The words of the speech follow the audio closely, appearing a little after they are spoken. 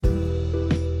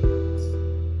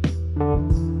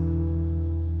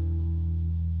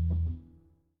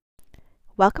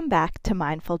Welcome back to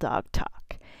Mindful Dog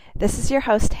Talk. This is your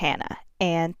host Hannah,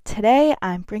 and today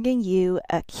I'm bringing you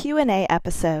a Q&A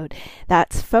episode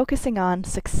that's focusing on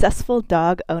successful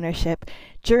dog ownership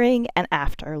during and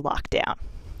after lockdown.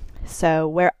 So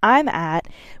where I'm at,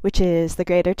 which is the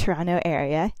Greater Toronto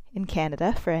Area in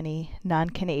Canada for any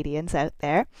non-Canadians out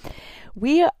there,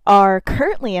 we are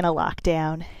currently in a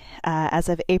lockdown as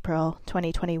of April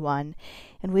 2021,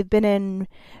 and we've been in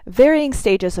varying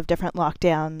stages of different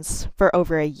lockdowns for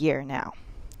over a year now.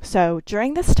 So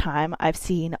during this time, I've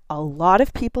seen a lot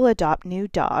of people adopt new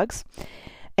dogs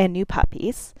and new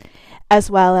puppies, as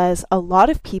well as a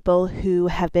lot of people who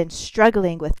have been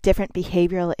struggling with different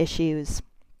behavioral issues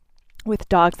with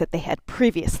dogs that they had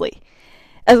previously.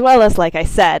 As well as, like I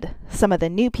said, some of the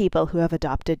new people who have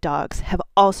adopted dogs have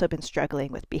also been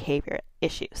struggling with behavior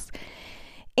issues.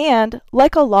 And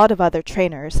like a lot of other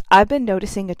trainers, I've been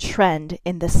noticing a trend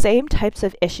in the same types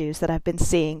of issues that I've been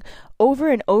seeing over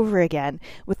and over again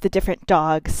with the different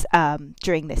dogs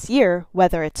during this year,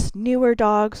 whether it's newer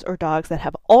dogs or dogs that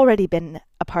have already been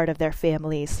a part of their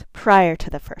families prior to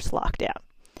the first lockdown.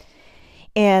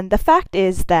 And the fact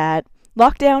is that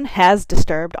lockdown has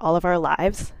disturbed all of our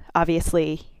lives.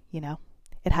 Obviously,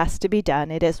 it has to be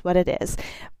done. It is what it is.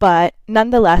 But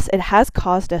nonetheless, it has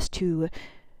caused us to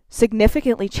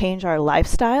significantly change our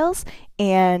lifestyles,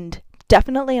 and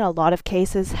definitely in a lot of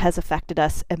cases has affected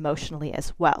us emotionally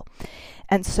as well.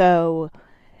 And so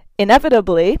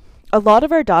inevitably, a lot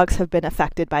of our dogs have been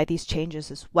affected by these changes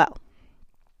as well.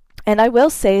 And I will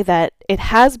say that it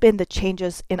has been the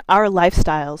changes in our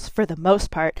lifestyles, for the most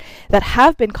part, that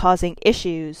have been causing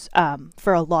issues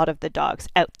for a lot of the dogs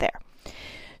out there.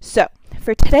 So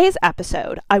for today's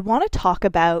episode, I want to talk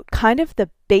about kind of the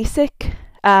basic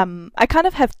I kind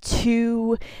of have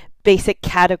two basic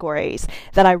categories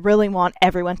that I really want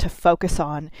everyone to focus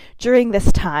on during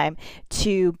this time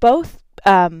to both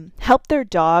help their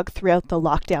dog throughout the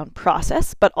lockdown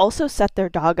process, but also set their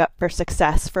dog up for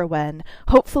success for when,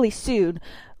 hopefully soon,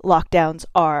 lockdowns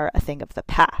are a thing of the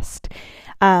past.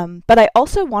 But I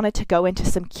also wanted to go into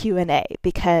some Q&A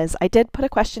because I did put a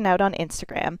question out on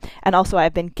Instagram, and also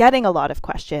I've been getting a lot of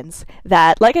questions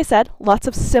that, like I said, lots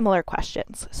of similar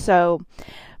questions. So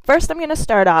first I'm going to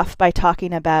start off by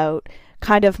talking about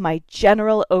kind of my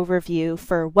general overview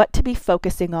for what to be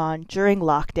focusing on during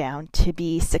lockdown to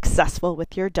be successful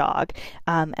with your dog,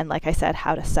 and like I said,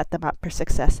 how to set them up for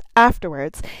success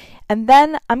afterwards. And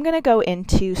then I'm going to go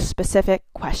into specific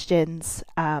questions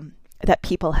that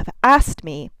people have asked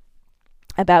me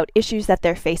about issues that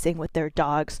they're facing with their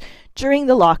dogs during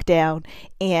the lockdown,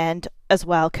 and as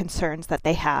well concerns that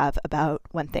they have about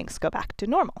when things go back to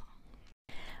normal.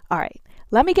 All right,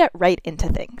 let me get right into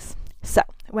things. So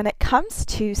when it comes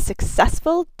to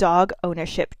successful dog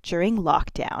ownership during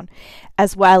lockdown,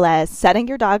 as well as setting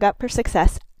your dog up for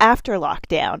success after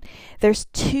lockdown, there's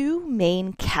two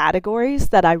main categories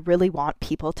that I really want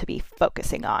people to be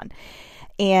focusing on.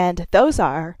 And those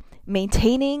are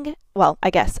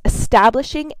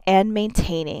establishing and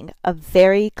maintaining a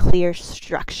very clear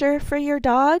structure for your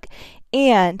dog,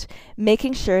 and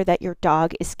making sure that your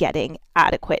dog is getting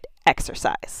adequate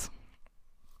exercise.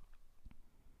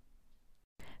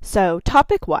 So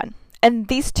topic one, and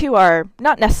these two are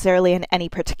not necessarily in any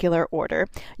particular order.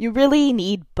 You really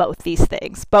need both these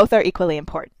things. Both are equally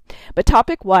important. But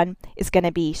topic one is going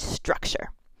to be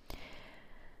structure.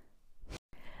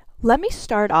 Let me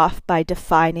start off by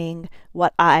defining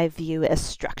what I view as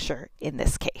structure in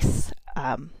this case.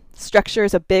 Structure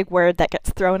is a big word that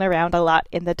gets thrown around a lot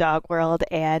in the dog world,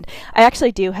 and I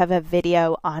actually do have a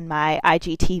video on my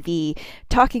IGTV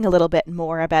talking a little bit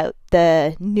more about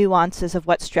the nuances of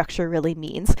what structure really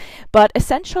means. But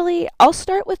essentially, I'll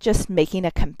start with just making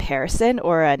a comparison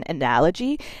or an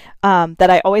analogy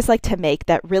that I always like to make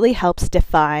that really helps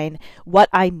define what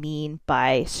I mean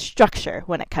by structure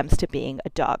when it comes to being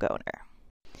a dog owner.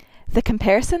 The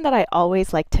comparison that I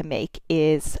always like to make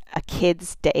is a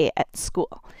kid's day at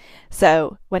school.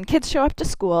 So when kids show up to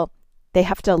school, they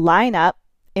have to line up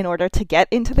in order to get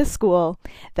into the school.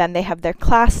 Then they have their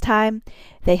class time,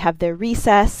 they have their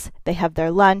recess, they have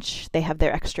their lunch, they have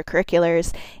their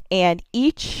extracurriculars, and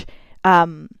each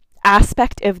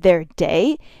aspect of their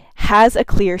day has a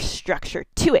clear structure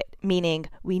to it, meaning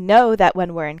we know that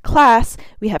when we're in class,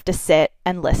 we have to sit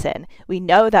and listen. We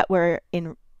know that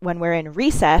when we're in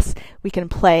recess, we can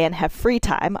play and have free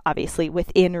time, obviously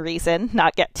within reason,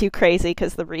 not get too crazy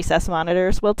because the recess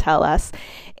monitors will tell us.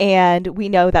 And we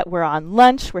know that we're on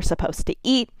lunch, we're supposed to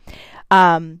eat.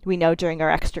 We know during our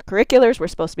extracurriculars we're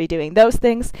supposed to be doing those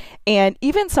things. And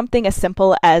even something as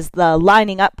simple as the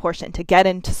lining up portion to get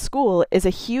into school is a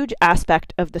huge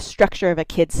aspect of the structure of a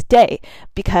kid's day,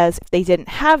 because if they didn't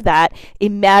have that,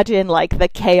 imagine like the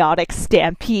chaotic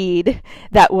stampede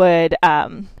that would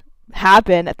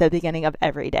happen at the beginning of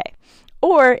every day.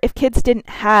 Or if kids didn't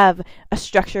have a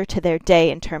structure to their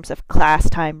day in terms of class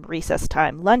time, recess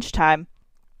time, lunchtime,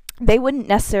 they wouldn't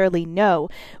necessarily know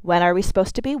when are we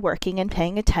supposed to be working and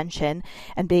paying attention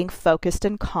and being focused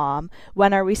and calm,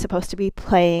 when are we supposed to be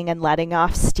playing and letting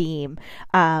off steam,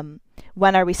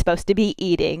 when are we supposed to be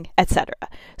eating, etc.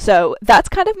 So that's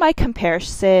kind of my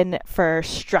comparison for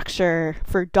structure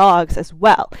for dogs as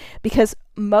well, because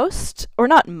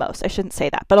I shouldn't say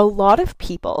that, but a lot of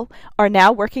people are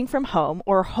now working from home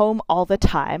or home all the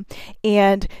time,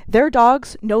 and their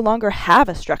dogs no longer have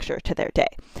a structure to their day.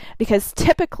 Because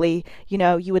typically,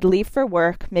 you would leave for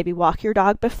work, maybe walk your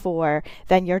dog before,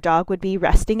 then your dog would be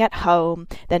resting at home,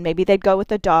 then maybe they'd go with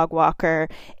the dog walker,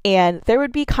 and there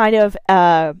would be kind of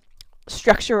a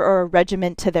structure or a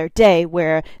regiment to their day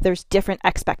where there's different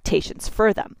expectations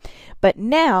for them. But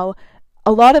now,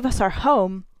 a lot of us are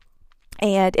home,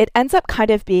 and it ends up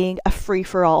kind of being a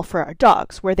free-for-all for our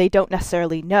dogs, where they don't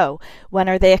necessarily know when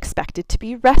are they expected to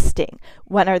be resting,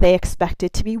 when are they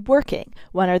expected to be working,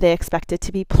 when are they expected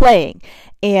to be playing,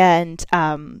 and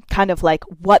kind of like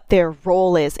what their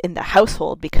role is in the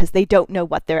household, because they don't know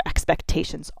what their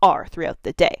expectations are throughout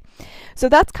the day. So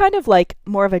that's kind of like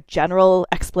more of a general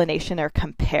explanation or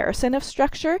comparison of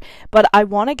structure, but I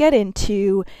want to get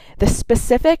into the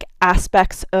specific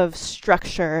aspects of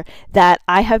structure that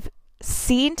I have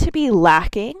seen to be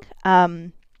lacking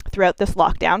throughout this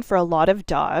lockdown for a lot of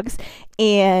dogs,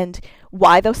 and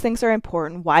why those things are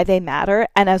important, why they matter,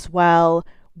 and as well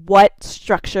what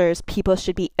structures people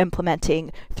should be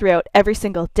implementing throughout every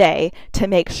single day to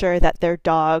make sure that their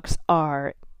dogs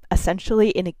are essentially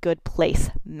in a good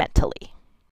place mentally.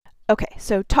 Okay,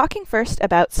 so talking first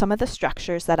about some of the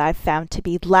structures that I've found to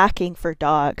be lacking for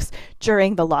dogs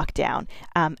during the lockdown,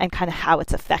 and kind of how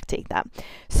it's affecting them.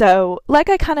 So, like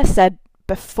I kind of said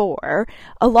before,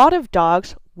 a lot of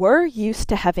dogs were used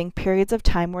to having periods of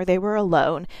time where they were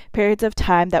alone, periods of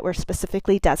time that were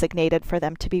specifically designated for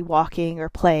them to be walking or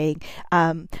playing,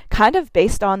 kind of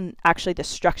based on actually the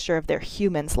structure of their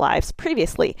humans' lives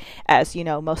previously. As you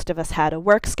know, most of us had a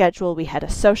work schedule, we had a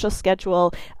social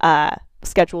schedule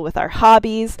with our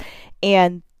hobbies,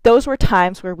 and those were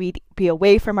times where we'd be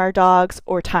away from our dogs,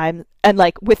 and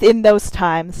like within those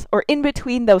times or in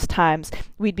between those times,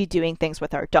 we'd be doing things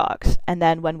with our dogs. And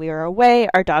then when we were away,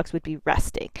 our dogs would be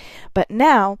resting. But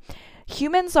now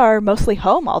humans are mostly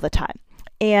home all the time.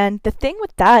 And the thing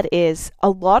with that is a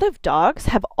lot of dogs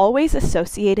have always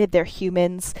associated their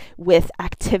humans with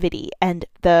activity and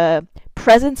the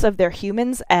presence of their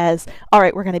humans as, all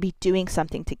right, we're going to be doing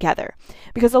something together.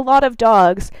 Because a lot of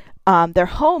dogs, they're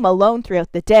home alone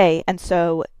throughout the day, and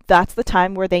so that's the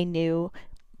time where they knew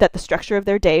that the structure of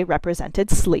their day represented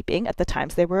sleeping at the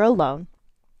times they were alone.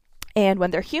 And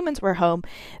when their humans were home,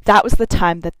 that was the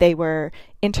time that they were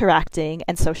interacting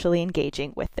and socially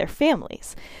engaging with their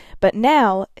families. But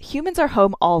now, humans are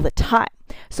home all the time.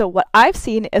 So what I've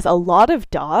seen is a lot of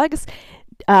dogs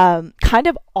kind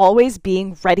of always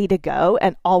being ready to go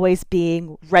and always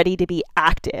being ready to be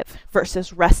active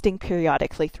versus resting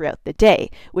periodically throughout the day,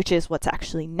 which is what's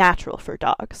actually natural for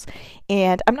dogs.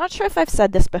 And I'm not sure if I've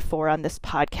said this before on this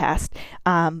podcast,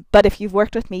 but if you've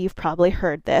worked with me, you've probably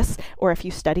heard this, or if you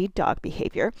studied dog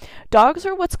behavior. Dogs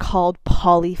are what's called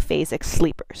polyphasic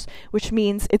sleepers, which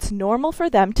means it's normal for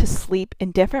them to sleep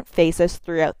in different phases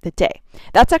throughout the day.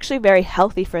 That's actually very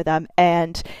healthy for them,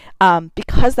 and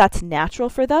because that's natural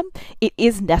for them, it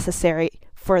is necessary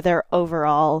for their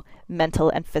overall mental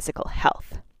and physical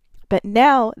health. But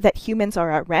now that humans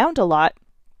are around a lot,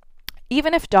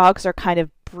 even if dogs are kind of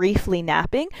briefly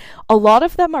napping, a lot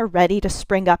of them are ready to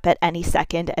spring up at any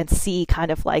second and see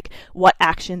kind of like what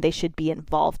action they should be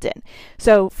involved in.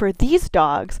 So for these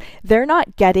dogs, they're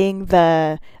not getting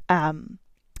the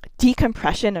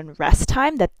decompression and rest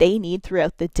time that they need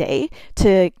throughout the day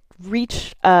to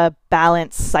reach a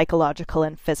balanced psychological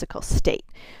and physical state.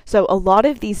 So a lot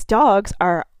of these dogs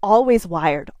are always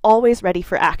wired, always ready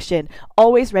for action,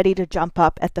 always ready to jump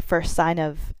up at the first sign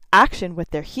of action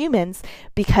with their humans,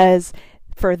 because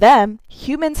for them,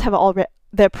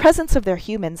 the presence of their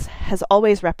humans has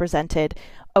always represented,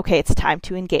 okay, it's time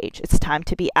to engage, it's time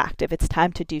to be active, it's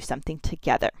time to do something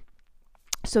together.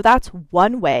 So that's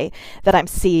one way that I'm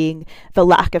seeing the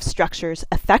lack of structures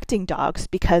affecting dogs,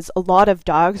 because a lot of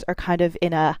dogs are kind of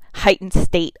in a heightened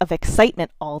state of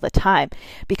excitement all the time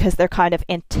because they're kind of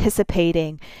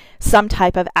anticipating some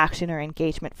type of action or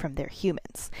engagement from their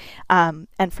humans. And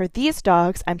for these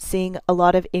dogs, I'm seeing a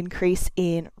lot of increase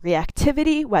in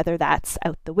reactivity, whether that's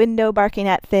out the window barking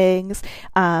at things,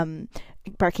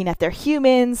 barking at their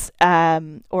humans,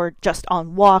 or just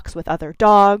on walks with other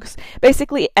dogs.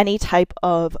 Basically, any type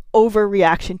of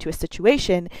overreaction to a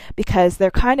situation because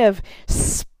they're kind of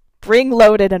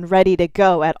spring-loaded and ready to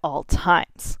go at all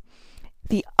times.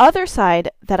 The other side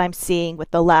that I'm seeing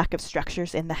with the lack of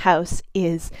structures in the house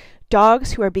is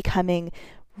dogs who are becoming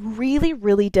really,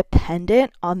 really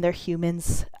dependent on their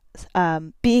humans,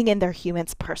 being in their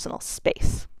humans' personal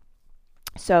space.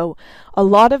 So a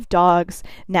lot of dogs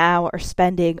now are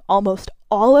spending almost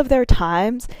all of their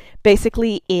times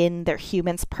basically in their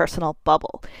human's personal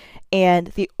bubble. And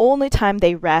the only time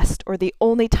they rest, or the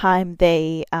only time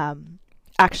they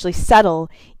actually settle,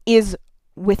 is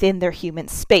within their human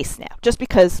space now, just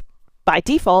because by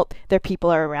default their people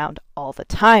are around all the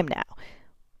time now.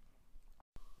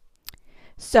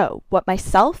 So what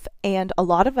myself and a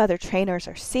lot of other trainers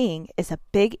are seeing is a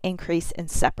big increase in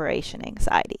separation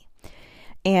anxiety.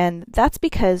 And that's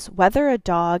because whether a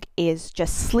dog is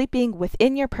just sleeping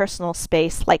within your personal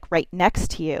space, like right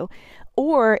next to you,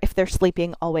 or if they're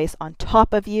sleeping always on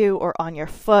top of you, or on your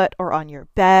foot, or on your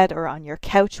bed, or on your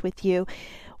couch with you,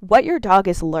 what your dog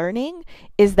is learning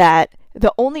is that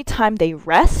the only time they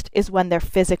rest is when they're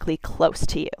physically close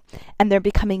to you, and they're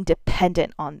becoming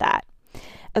dependent on that.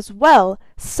 As well,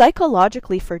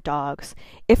 psychologically for dogs,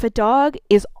 if a dog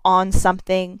is on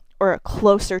something or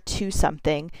closer to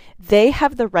something, they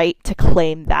have the right to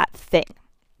claim that thing.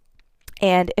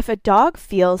 And if a dog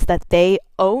feels that they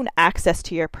own access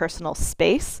to your personal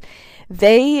space,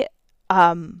 they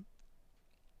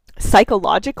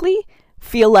psychologically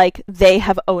feel like they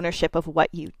have ownership of what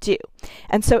you do.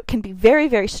 And so it can be very,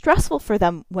 very stressful for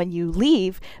them when you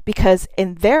leave, because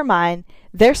in their mind,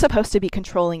 they're supposed to be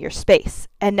controlling your space.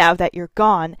 And now that you're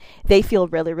gone, they feel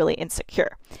really, really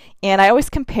insecure. And I always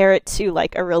compare it to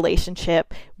like a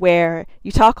relationship where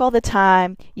you talk all the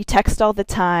time, you text all the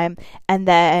time, and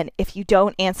then if you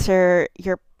don't answer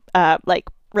your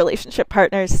relationship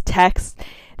partner's text,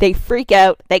 they freak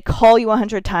out, they call you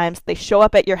 100 times, they show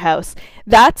up at your house.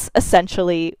 That's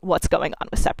essentially what's going on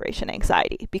with separation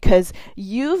anxiety, because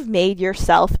you've made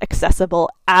yourself accessible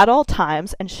at all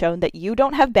times and shown that you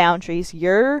don't have boundaries.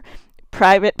 Your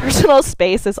private personal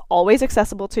space is always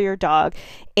accessible to your dog,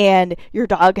 and your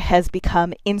dog has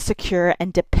become insecure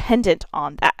and dependent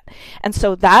on that. And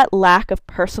so that lack of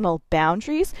personal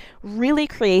boundaries really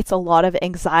creates a lot of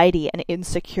anxiety and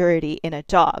insecurity in a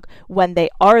dog when they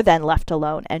are then left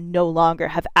alone and no longer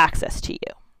have access to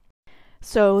you.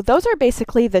 So those are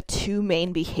basically the two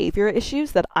main behavior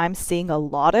issues that I'm seeing a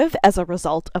lot of as a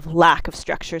result of lack of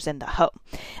structures in the home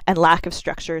and lack of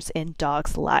structures in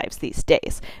dogs' lives these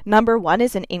days. Number one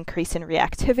is an increase in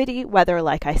reactivity, whether,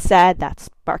 like I said, that's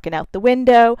barking out the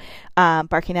window,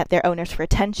 barking at their owners for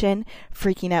attention,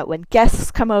 freaking out when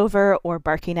guests come over, or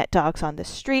barking at dogs on the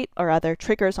street or other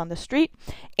triggers on the street,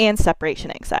 and separation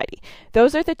anxiety.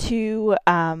 Those are the two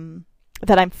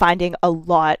that I'm finding a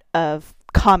lot of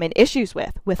common issues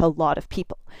with a lot of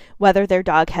people, whether their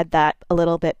dog had that a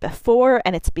little bit before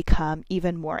and it's become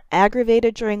even more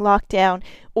aggravated during lockdown,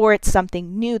 or it's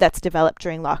something new that's developed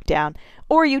during lockdown,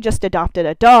 or you just adopted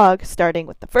a dog starting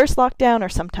with the first lockdown or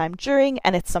sometime during,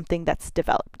 and it's something that's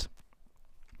developed.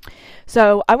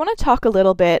 So I want to talk a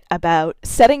little bit about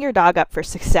setting your dog up for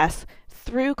success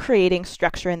through creating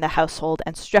structure in the household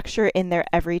and structure in their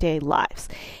everyday lives.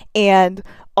 And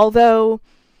although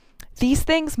these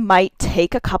things might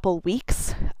take a couple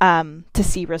weeks to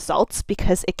see results,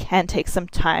 because it can take some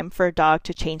time for a dog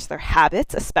to change their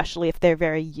habits, especially if they're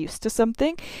very used to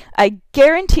something, I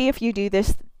guarantee if you do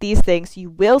these things,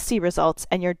 you will see results,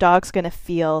 and your dog's going to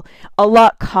feel a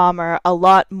lot calmer, a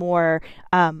lot more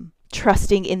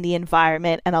trusting in the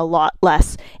environment, and a lot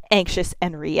less anxious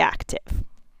and reactive.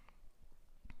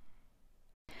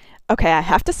 Okay, I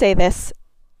have to say this,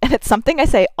 and it's something I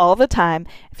say all the time.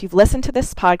 If you've listened to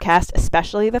this podcast,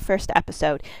 especially the first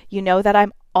episode, you know that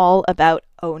I'm all about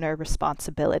owner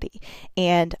responsibility.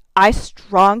 And I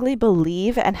strongly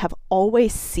believe and have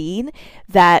always seen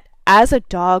that as a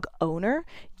dog owner,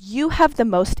 you have the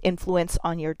most influence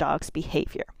on your dog's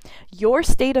behavior. Your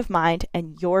state of mind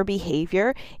and your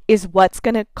behavior is what's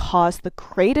going to cause the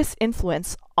greatest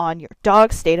influence on your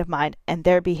dog's state of mind and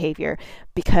their behavior,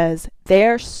 because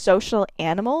they're social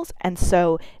animals, and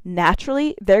so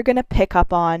naturally they're going to pick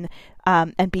up on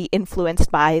and be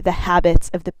influenced by the habits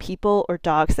of the people or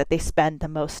dogs that they spend the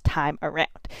most time around.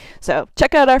 So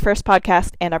check out our first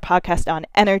podcast and our podcast on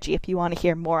energy if you want to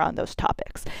hear more on those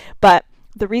topics. But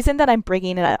the reason that I'm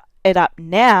bringing it up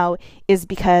now is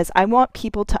because I want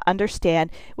people to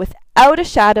understand without a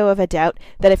shadow of a doubt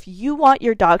that if you want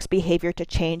your dog's behavior to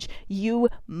change, you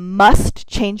must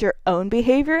change your own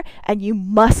behavior and you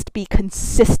must be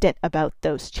consistent about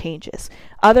those changes.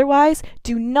 Otherwise,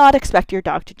 do not expect your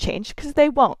dog to change because they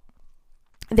won't.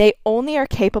 They only are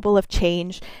capable of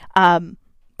change.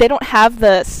 They don't have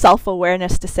the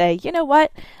self-awareness to say, you know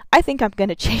what, I think I'm going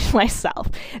to change myself.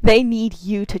 They need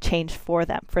you to change for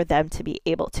them to be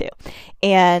able to.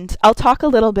 And I'll talk a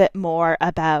little bit more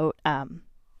about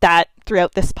that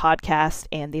throughout this podcast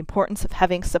and the importance of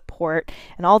having support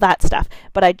and all that stuff.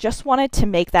 But I just wanted to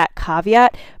make that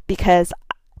caveat because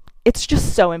it's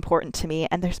just so important to me.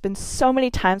 And there's been so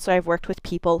many times where I've worked with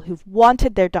people who've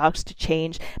wanted their dogs to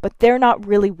change, but they're not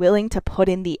really willing to put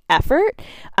in the effort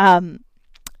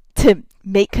to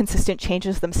make consistent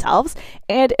changes themselves,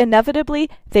 and inevitably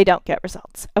they don't get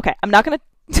results. Okay, I'm not going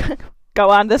to go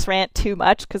on this rant too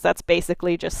much because that's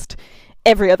basically just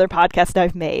every other podcast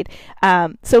I've made.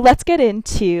 So let's get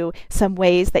into some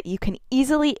ways that you can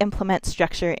easily implement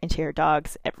structure into your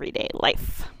dog's everyday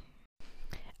life.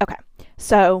 Okay,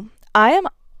 so I am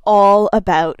all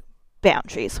about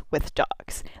boundaries with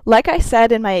dogs. Like I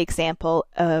said in my example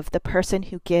of the person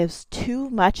who gives too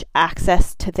much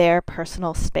access to their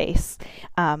personal space,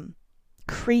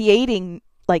 creates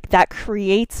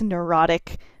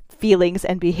neurotic feelings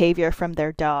and behavior from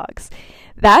their dogs.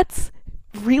 That's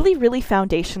really, really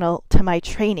foundational to my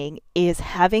training, is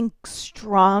having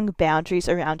strong boundaries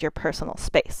around your personal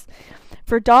space.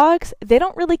 For dogs, they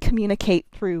don't really communicate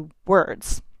through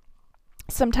words.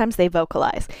 Sometimes they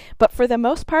vocalize, but for the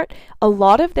most part, a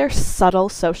lot of their subtle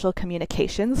social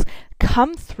communications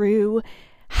come through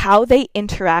how they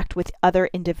interact with other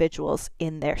individuals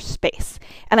in their space.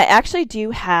 And I actually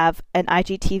do have an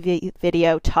IGTV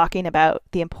video talking about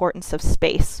the importance of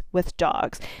space with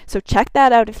dogs. So check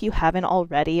that out if you haven't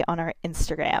already on our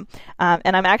Instagram.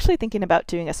 And I'm actually thinking about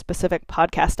doing a specific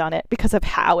podcast on it because of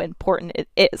how important it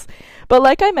is. But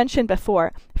like I mentioned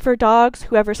before, for dogs,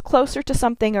 whoever's closer to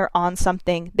something or on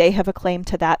something, they have a claim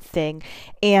to that thing.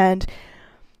 And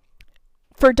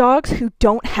for dogs who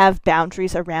don't have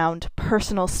boundaries around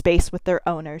personal space with their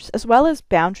owners, as well as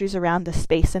boundaries around the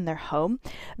space in their home,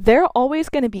 they're always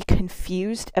going to be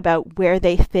confused about where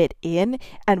they fit in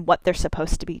and what they're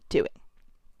supposed to be doing.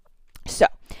 So,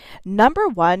 number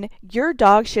one, your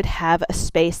dog should have a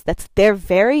space that's their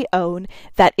very own,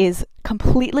 that is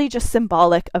completely just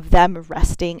symbolic of them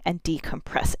resting and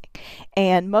decompressing.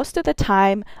 And most of the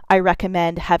time, I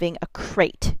recommend having a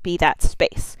crate be that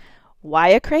space. Why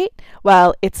a crate?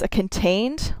 Well, it's a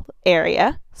contained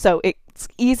area, so it's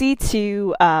easy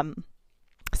to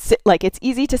it's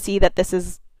easy to see that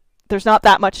there's not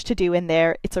that much to do in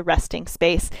there. It's a resting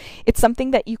space. It's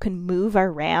something that you can move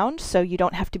around, so you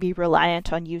don't have to be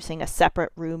reliant on using a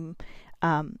separate room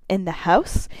in the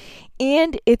house.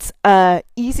 And it's a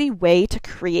easy way to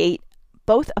create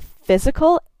both a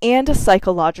physical and a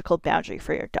psychological boundary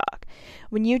for your dog.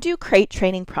 When you do crate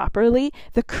training properly,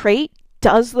 the crate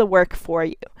does the work for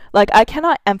you. Like, I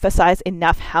cannot emphasize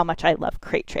enough how much I love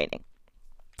crate training.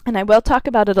 And I will talk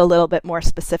about it a little bit more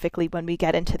specifically when we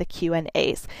get into the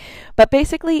Q&As. But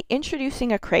basically,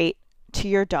 introducing a crate to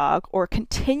your dog or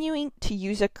continuing to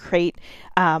use a crate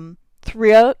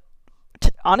throughout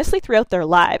their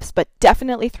lives, but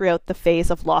definitely throughout the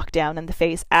phase of lockdown and the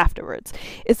phase afterwards,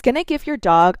 is going to give your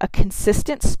dog a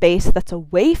consistent space that's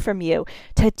away from you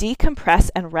to decompress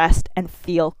and rest and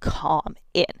feel calm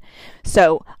in.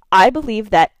 So I believe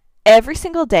that every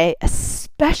single day,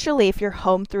 especially if you're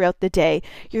home throughout the day,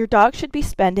 your dog should be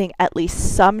spending at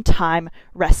least some time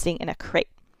resting in a crate.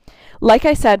 Like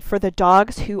I said, for the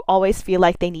dogs who always feel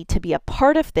like they need to be a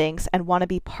part of things and want to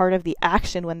be part of the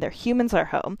action when their humans are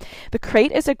home, the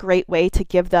crate is a great way to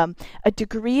give them a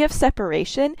degree of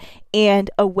separation and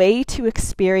a way to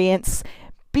experience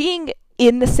being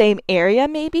in the same area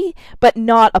maybe, but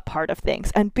not a part of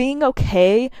things, and being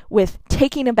okay with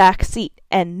taking a back seat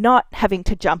and not having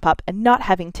to jump up and not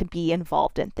having to be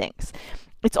involved in things.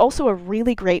 It's also a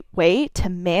really great way to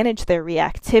manage their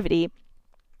reactivity.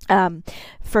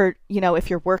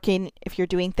 If you're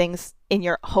doing things in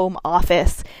your home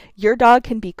office, your dog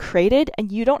can be crated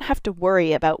and you don't have to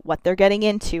worry about what they're getting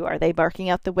into. Are they barking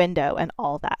out the window and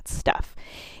all that stuff?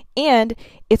 And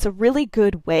it's a really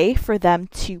good way for them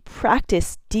to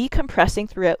practice decompressing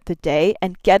throughout the day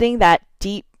and getting that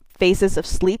deep phases of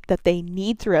sleep that they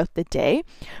need throughout the day,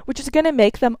 which is going to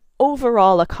make them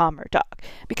overall a calmer dog.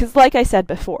 Because like I said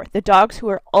before, the dogs who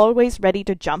are always ready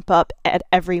to jump up at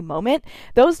every moment,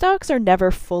 those dogs are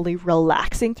never fully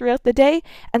relaxing throughout the day,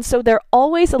 and so they're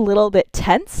always a little bit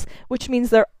tense, which means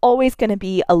they're always going to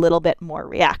be a little bit more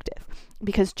reactive.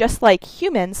 Because just like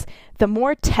humans, the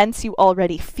more tense you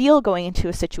already feel going into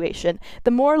a situation,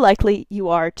 the more likely you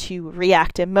are to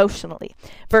react emotionally.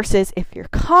 Versus if you're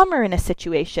calmer in a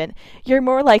situation, you're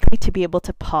more likely to be able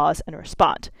to pause and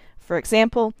respond. For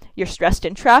example, you're stressed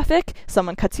in traffic,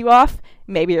 someone cuts you off,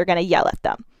 maybe you're going to yell at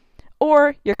them.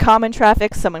 Or you're calm in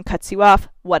traffic, someone cuts you off,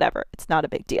 whatever, it's not a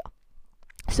big deal.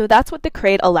 So that's what the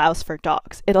crate allows for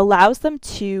dogs. It allows them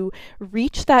to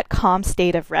reach that calm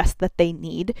state of rest that they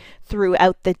need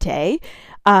throughout the day,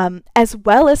 as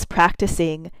well as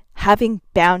practicing having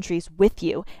boundaries with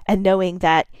you and knowing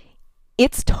that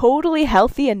it's totally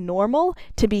healthy and normal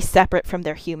to be separate from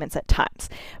their humans at times.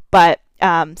 But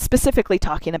specifically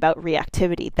talking about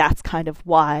reactivity, that's kind of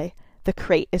why the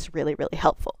crate is really, really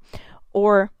helpful.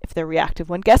 Or if they're reactive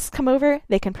when guests come over,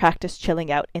 they can practice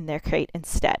chilling out in their crate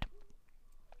instead.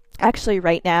 Actually,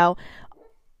 right now,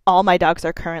 all my dogs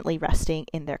are currently resting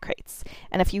in their crates.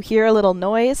 And if you hear a little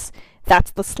noise, that's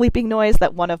the sleeping noise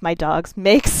that one of my dogs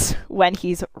makes when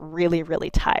he's really, really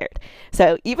tired.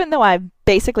 So even though I'm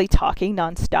basically talking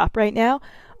nonstop right now,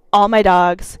 all my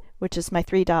dogs, which is my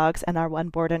 3 dogs and our 1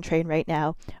 board and train right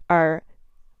now, are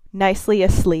nicely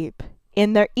asleep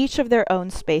in each of their own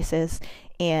spaces.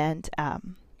 And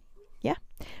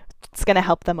it's going to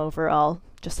help them overall,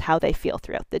 just how they feel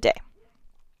throughout the day.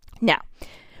 Now,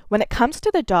 when it comes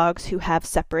to the dogs who have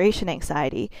separation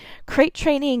anxiety, crate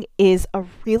training is a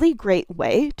really great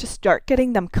way to start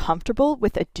getting them comfortable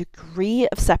with a degree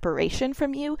of separation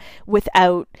from you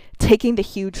without taking the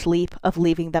huge leap of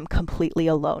leaving them completely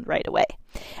alone right away.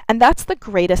 And that's the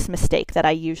greatest mistake that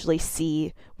I usually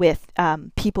see with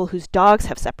people whose dogs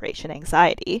have separation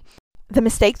anxiety. The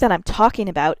mistake that I'm talking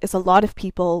about is a lot of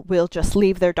people will just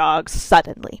leave their dogs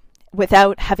suddenly,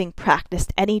 without having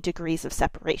practiced any degrees of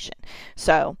separation.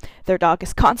 So their dog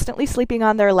is constantly sleeping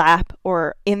on their lap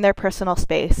or in their personal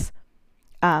space.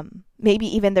 Maybe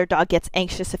even their dog gets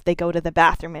anxious if they go to the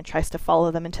bathroom and tries to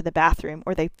follow them into the bathroom,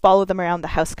 or they follow them around the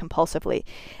house compulsively,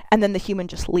 and then the human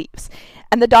just leaves.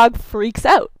 And the dog freaks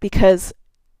out because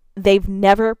they've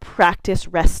never practiced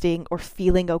resting or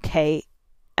feeling okay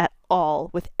at all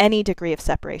with any degree of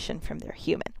separation from their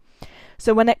human.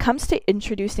 So when it comes to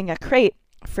introducing a crate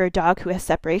for a dog who has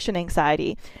separation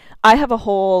anxiety, I have a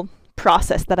whole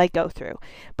process that I go through.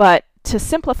 But to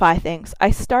simplify things, I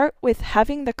start with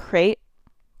having the crate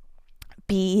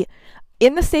be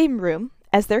in the same room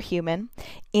as their human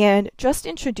and just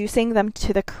introducing them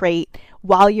to the crate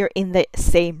while you're in the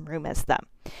same room as them.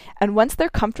 And once they're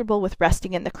comfortable with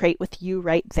resting in the crate with you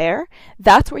right there,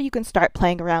 that's where you can start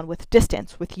playing around with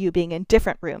distance, with you being in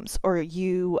different rooms, or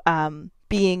you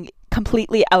being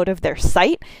completely out of their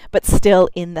sight, but still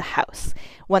in the house.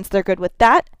 Once they're good with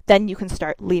that, then you can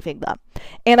start leaving them.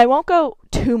 And I won't go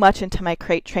too much into my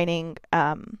crate training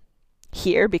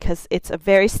here because it's a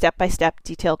very step-by-step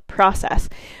detailed process.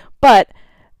 But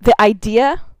the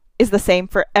idea is the same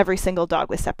for every single dog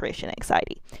with separation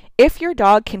anxiety. If your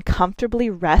dog can comfortably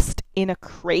rest in a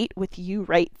crate with you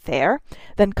right there,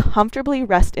 then comfortably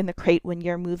rest in the crate when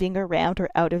you're moving around or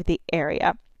out of the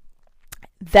area.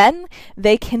 Then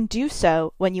they can do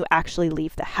so when you actually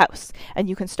leave the house. And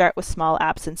you can start with small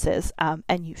absences,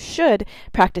 and you should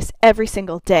practice every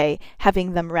single day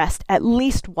having them rest at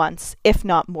least once, if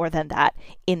not more than that,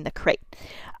 in the crate.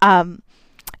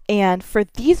 And for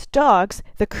these dogs,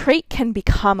 the crate can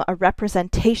become a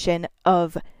representation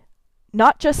of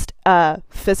not just a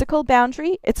physical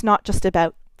boundary, it's not just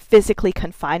about physically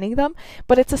confining them,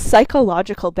 but it's a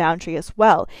psychological boundary as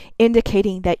well,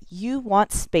 indicating that you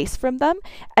want space from them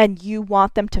and you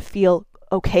want them to feel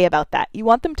okay about that. You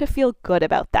want them to feel good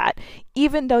about that.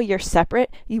 Even though you're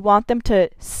separate, you want them to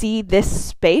see this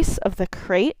space of the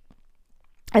crate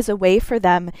as a way for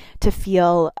them to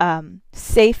feel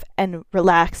safe and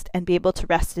relaxed and be able to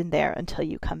rest in there until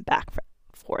you come back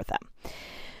for them.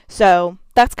 So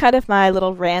that's kind of my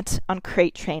little rant on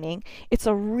crate training. It's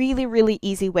a really, really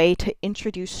easy way to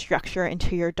introduce structure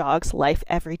into your dog's life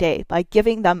every day by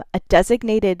giving them a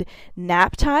designated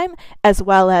nap time as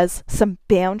well as some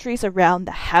boundaries around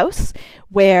the house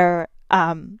where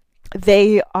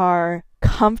they are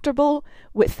comfortable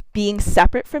with being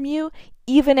separate from you,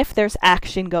 even if there's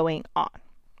action going on.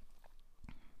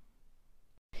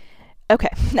 Okay,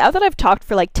 now that I've talked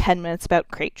for like 10 minutes about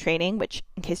crate training, which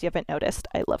in case you haven't noticed,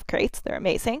 I love crates. They're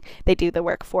amazing. They do the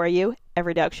work for you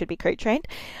every dog should be crate trained.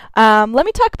 Let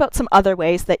me talk about some other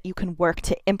ways that you can work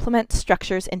to implement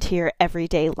structures into your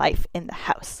everyday life in the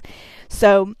house.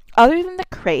 So other than the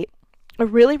crate, a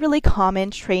really, really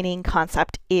common training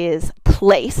concept is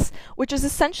place, which is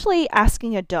essentially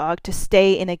asking a dog to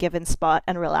stay in a given spot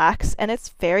and relax. And it's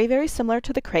very, very similar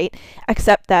to the crate,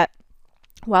 except that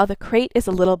while the crate is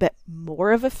a little bit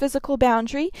more of a physical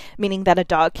boundary, meaning that a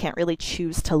dog can't really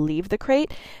choose to leave the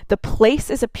crate, the place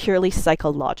is a purely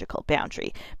psychological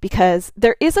boundary because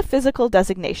there is a physical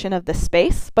designation of the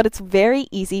space, but it's very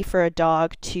easy for a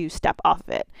dog to step off of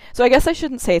it. So I guess I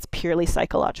shouldn't say it's purely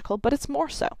psychological, but it's more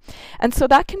so. And so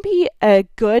that can be a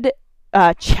good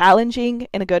challenging,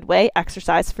 in a good way,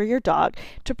 exercise for your dog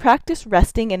to practice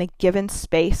resting in a given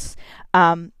space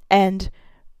and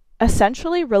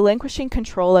essentially relinquishing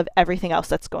control of everything else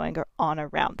that's going on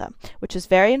around them, which is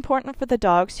very important for the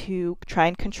dogs who try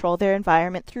and control their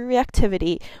environment through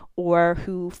reactivity or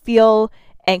who feel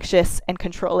anxious and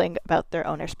controlling about their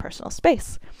owner's personal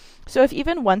space. So if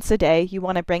even once a day you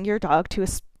want to bring your dog to a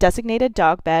designated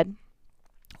dog bed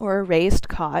or a raised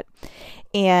cot,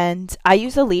 and I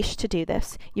use a leash to do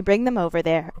this. You bring them over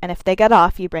there, and if they get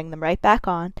off, you bring them right back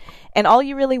on. And all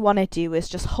you really want to do is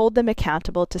just hold them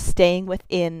accountable to staying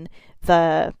within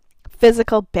the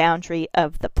physical boundary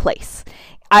of the place.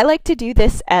 I like to do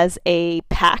this as a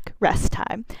pack rest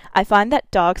time. I find that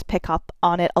dogs pick up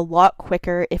on it a lot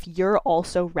quicker if you're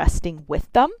also resting with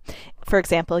them. For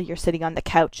example, you're sitting on the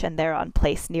couch and they're on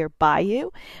place nearby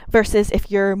you, versus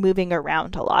if you're moving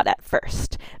around a lot at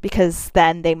first, because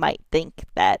then they might think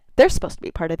that they're supposed to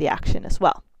be part of the action as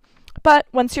well. But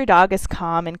once your dog is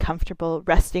calm and comfortable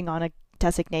resting on a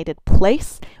designated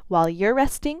place while you're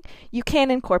resting, you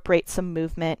can incorporate some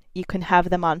movement. You can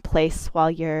have them on place while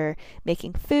you're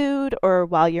making food or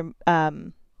while you're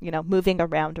moving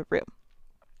around a room.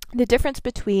 The difference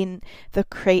between the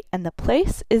crate and the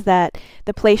place is that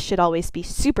the place should always be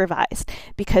supervised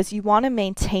because you want to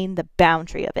maintain the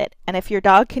boundary of it. And if your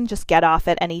dog can just get off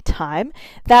at any time,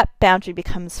 that boundary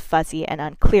becomes fuzzy and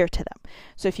unclear to them.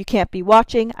 So if you can't be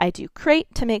watching, I do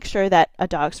crate to make sure that a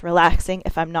dog's relaxing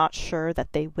if I'm not sure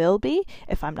that they will be,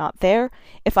 if I'm not there.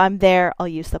 If I'm there, I'll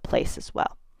use the place as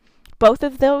well. Both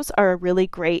of those are a really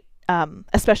great,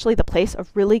 especially the place, a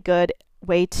really good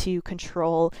way to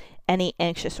control any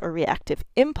anxious or reactive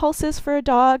impulses for a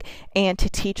dog and to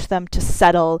teach them to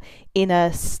settle in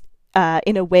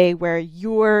a way where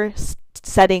you're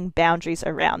setting boundaries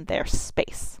around their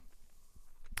space.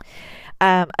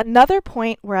 Another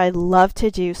point where I love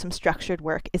to do some structured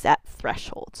work is at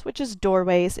thresholds, which is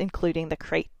doorways, including the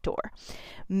crate door.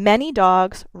 Many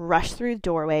dogs rush through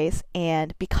doorways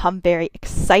and become very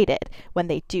excited when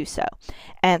they do so.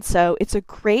 And so it's a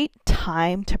great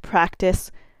time to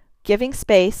practice giving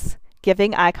space,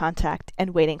 giving eye contact,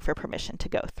 and waiting for permission to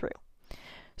go through.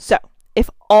 So if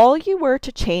all you were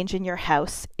to change in your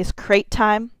house is crate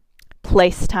time,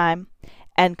 place time,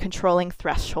 and controlling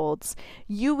thresholds,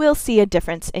 you will see a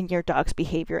difference in your dog's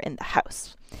behavior in the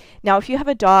house. Now, if you have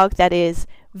a dog that is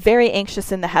very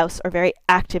anxious in the house or very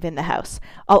active in the house,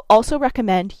 I'll also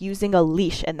recommend using a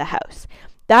leash in the house.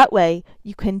 That way,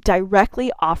 you can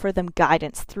directly offer them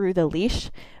guidance through the leash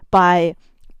by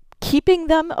keeping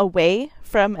them away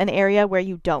from an area where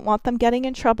you don't want them getting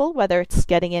in trouble, whether it's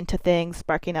getting into things,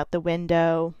 barking out the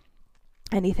window,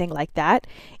 anything like that,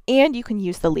 and you can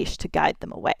use the leash to guide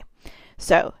them away.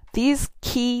 So these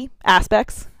key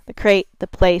aspects, the crate, the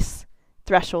place,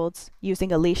 thresholds,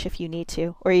 using a leash if you need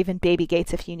to, or even baby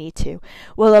gates if you need to,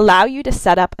 will allow you to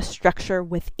set up a structure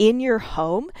within your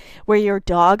home where your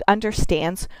dog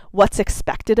understands what's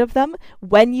expected of them,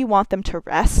 when you want them to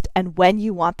rest, and when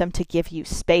you want them to give you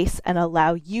space and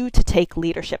allow you to take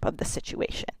leadership of the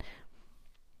situation.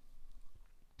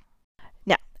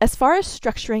 Now, as far as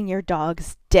structuring your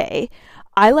dog's day,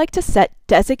 I like to set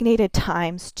designated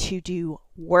times to do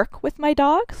work with my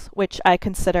dogs, which I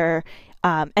consider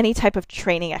any type of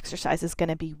training exercise is going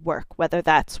to be work, whether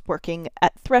that's working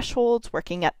at thresholds,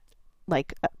 working at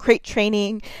like crate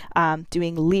training,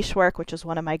 doing leash work, which is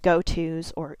one of my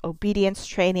go-tos, or obedience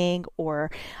training,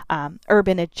 or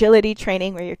urban agility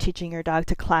training, where you're teaching your dog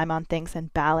to climb on things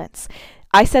and balance.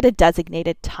 I set a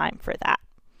designated time for that.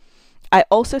 I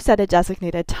also set a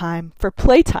designated time for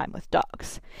playtime with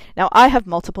dogs. Now, I have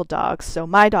multiple dogs, so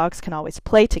my dogs can always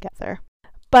play together.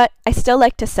 But I still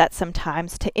like to set some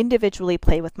times to individually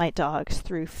play with my dogs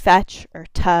through fetch or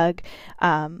tug.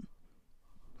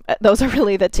 Those are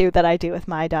really the two that I do with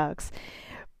my dogs.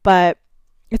 But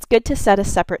it's good to set a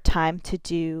separate time to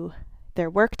do their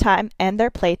work time and their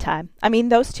playtime. I mean,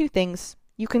 those two things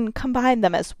you can combine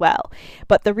them as well.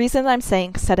 But the reason I'm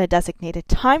saying set a designated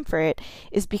time for it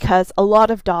is because a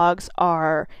lot of dogs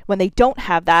are, when they don't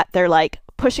have that, they're like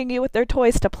pushing you with their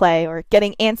toys to play or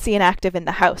getting antsy and active in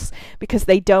the house because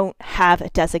they don't have a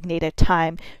designated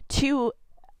time to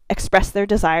express their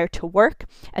desire to work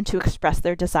and to express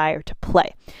their desire to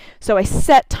play. So I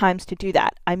set times to do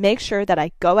that. I make sure that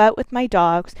I go out with my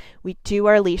dogs, we do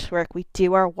our leash work, we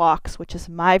do our walks, which is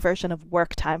my version of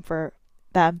work time for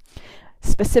them,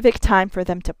 specific time for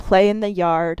them to play in the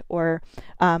yard or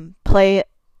play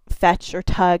fetch or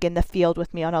tug in the field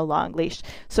with me on a long leash,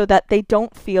 so that they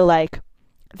don't feel like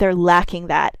they're lacking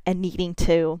that and needing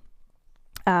to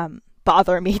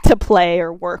bother me to play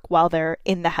or work while they're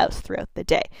in the house throughout the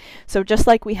day. So just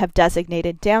like we have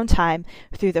designated downtime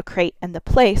through the crate and the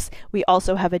place, we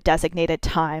also have a designated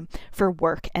time for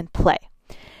work and play.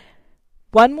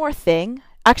 One more thing,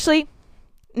 actually,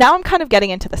 now I'm kind of getting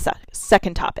into the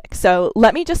second topic, so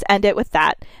let me just end it with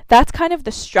that. That's kind of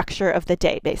the structure of the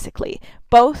day, basically.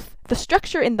 Both the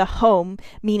structure in the home,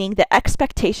 meaning the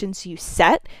expectations you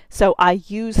set, so I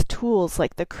use tools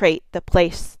like the crate, the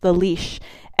place, the leash,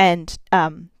 and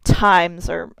times,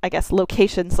 or I guess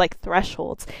locations like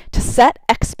thresholds, to set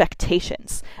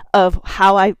expectations of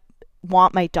how I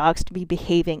want my dogs to be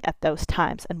behaving at those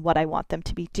times and what I want them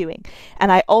to be doing.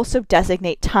 And I also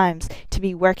designate times to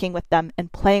be working with them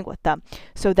and playing with them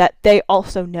so that they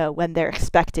also know when they're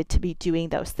expected to be doing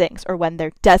those things or when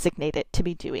they're designated to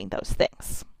be doing those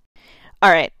things. All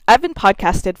right, I've been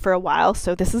podcasted for a while,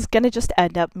 so this is going to just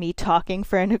end up me talking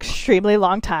for an extremely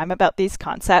long time about these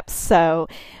concepts, so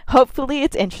hopefully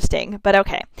it's interesting. But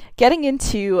okay, getting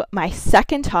into my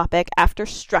second topic after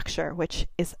structure, which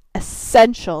is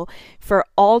essential for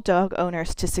all dog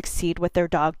owners to succeed with their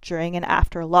dog during and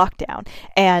after lockdown.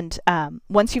 And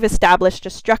once you've established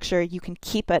a structure, you can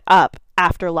keep it up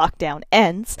after lockdown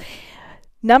ends.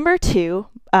 Number two,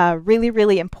 really,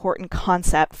 really important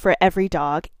concept for every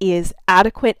dog is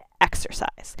adequate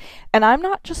exercise. And I'm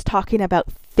not just talking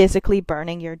about physically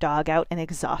burning your dog out and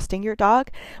exhausting your dog.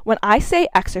 When I say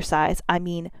exercise, I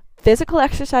mean physical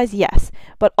exercise, yes,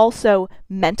 but also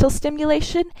mental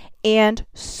stimulation and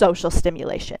social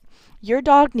stimulation. Your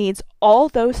dog needs all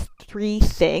those three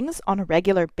things on a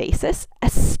regular basis,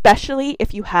 especially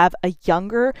if you have a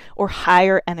younger or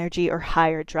higher energy or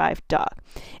higher drive dog.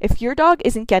 If your dog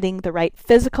isn't getting the right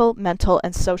physical, mental,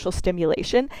 and social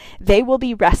stimulation, they will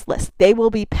be restless, they will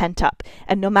be pent up,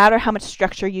 and no matter how much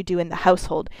structure you do in the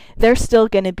household, they're still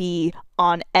going to be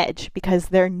on edge because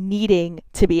they're needing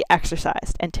to be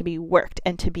exercised and to be worked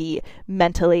and to be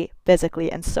mentally,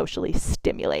 physically, and socially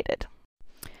stimulated.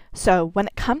 So when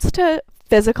it comes to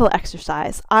physical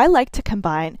exercise, I like to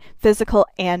combine physical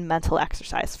and mental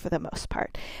exercise for the most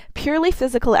part. Purely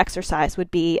physical exercise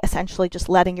would be essentially just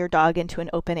letting your dog into an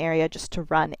open area just to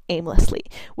run aimlessly,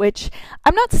 which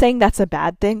I'm not saying that's a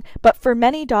bad thing, but for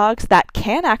many dogs that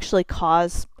can actually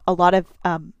cause a lot of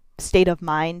state of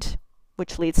mind,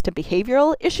 which leads to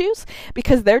behavioral issues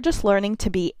because they're just learning to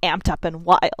be amped up and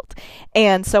wild.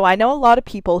 And so I know a lot of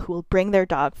people who will bring their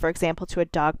dog, for example, to a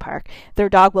dog park. Their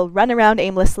dog will run around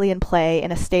aimlessly and play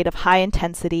in a state of high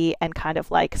intensity and kind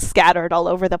of like scattered all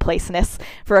over the placeness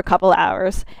for a couple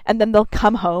hours, and then they'll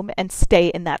come home and stay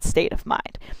in that state of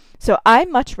mind. So I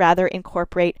much rather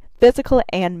incorporate physical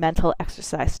and mental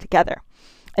exercise together.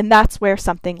 And that's where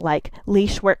something like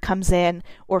leash work comes in,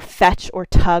 or fetch or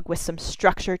tug with some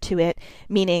structure to it,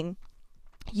 meaning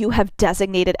you have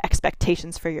designated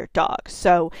expectations for your dog.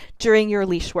 So during your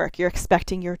leash work, you're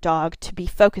expecting your dog to be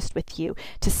focused with you,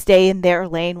 to stay in their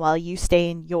lane while you stay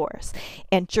in yours.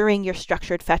 And during your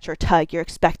structured fetch or tug, you're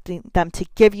expecting them to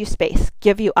give you space,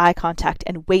 give you eye contact,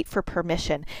 and wait for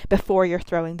permission before you're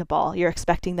throwing the ball. You're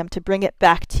expecting them to bring it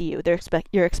back to you.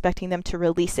 You're expecting them to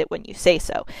release it when you say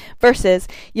so. Versus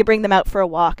you bring them out for a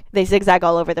walk, they zigzag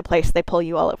all over the place, they pull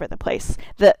you all over the place.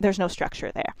 There's no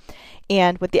structure there.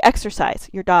 And with the exercise,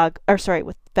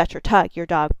 with fetch or tug, your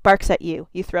dog barks at you,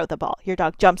 you throw the ball. Your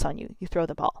dog jumps on you, you throw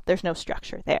the ball. There's no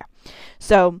structure there.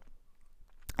 So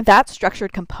that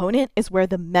structured component is where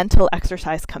the mental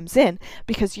exercise comes in,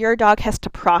 because your dog has to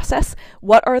process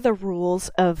what are the rules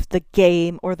of the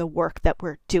game or the work that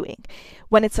we're doing.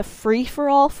 When it's a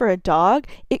free-for-all for a dog,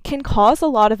 it can cause a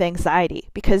lot of anxiety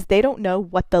because they don't know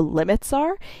what the limits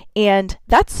are, and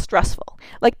that's stressful.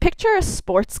 Like, picture a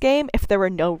sports game if there were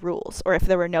no rules or if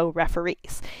there were no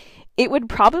referees. It would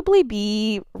probably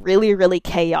be really, really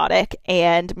chaotic,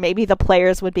 and maybe the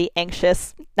players would be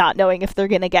anxious, not knowing if they're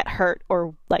going to get hurt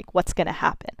or like what's going to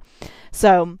happen.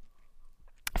 So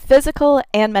physical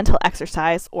and mental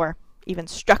exercise, or even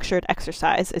structured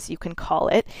exercise, as you can call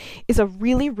it, is a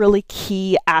really, really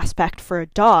key aspect for a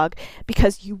dog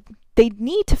because they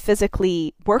need to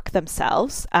physically work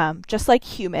themselves, just like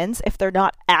humans. If they're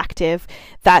not active,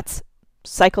 that's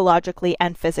psychologically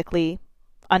and physically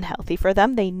unhealthy for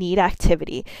them. They need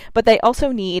activity, but they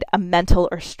also need a mental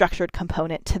or structured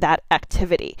component to that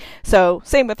activity. So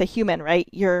same with a human, right?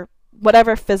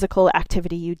 Whatever physical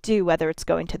activity you do, whether it's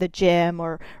going to the gym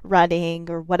or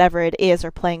running or whatever it is,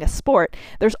 or playing a sport,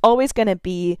 there's always going to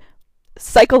be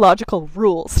psychological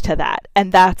rules to that.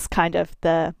 And that's kind of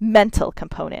the mental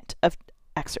component of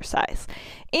exercise.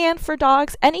 And for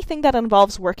dogs, anything that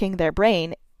involves working their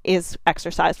brain is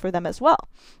exercise for them as well.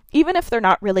 Even if they're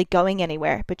not really going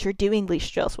anywhere, but you're doing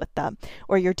leash drills with them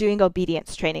or you're doing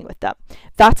obedience training with them,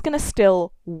 that's going to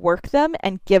still work them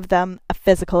and give them a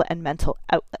physical and mental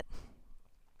outlet.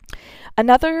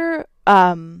 Another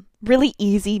really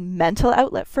easy mental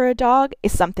outlet for a dog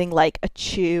is something like a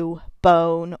chew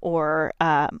bone or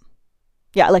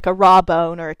like a raw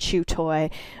bone or a chew toy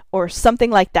or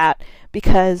something like that,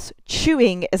 because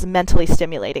chewing is mentally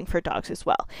stimulating for dogs as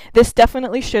well. This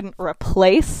definitely shouldn't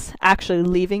replace actually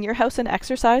leaving your house and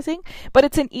exercising, but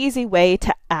it's an easy way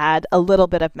to add a little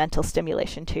bit of mental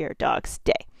stimulation to your dog's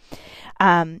day.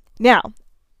 Now,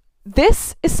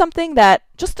 this is something that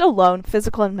just alone,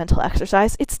 physical and mental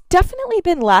exercise, it's definitely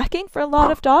been lacking for a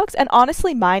lot of dogs, and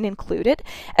honestly mine included,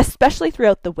 especially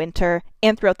throughout the winter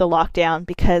and throughout the lockdown,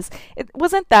 because it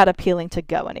wasn't that appealing to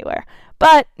go anywhere.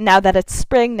 But now that it's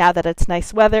spring, now that it's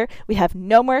nice weather, we have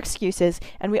no more excuses,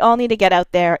 and we all need to get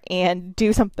out there and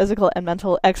do some physical and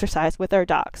mental exercise with our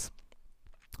dogs.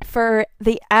 For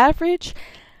the average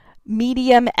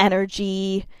medium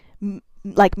energy,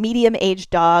 like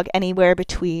medium-aged dog, anywhere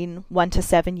between 1 to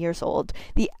 7 years old,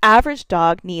 the average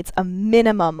dog needs a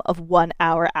minimum of 1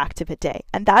 hour active a day,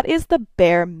 and that is the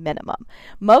bare minimum.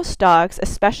 Most dogs,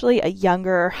 especially a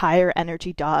younger, higher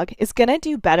energy dog, is going to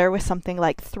do better with something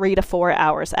like 3 to 4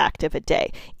 hours active a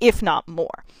day, if not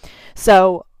more.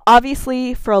 So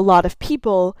obviously, for a lot of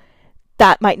people,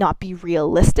 that might not be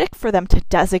realistic for them to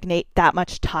designate that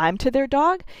much time to their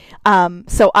dog.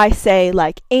 So I say,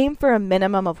 aim for a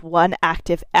minimum of 1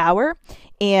 active hour.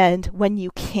 And when you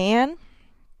can,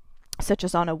 such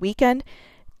as on a weekend,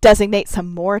 designate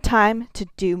some more time to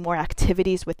do more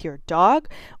activities with your dog.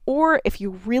 Or if you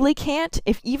really can't,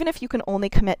 even if you can only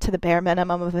commit to the bare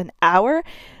minimum of an hour,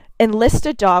 enlist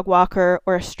a dog walker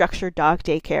or a structured dog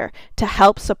daycare to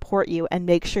help support you and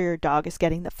make sure your dog is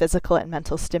getting the physical and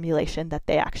mental stimulation that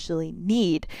they actually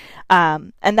need.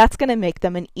 And that's going to make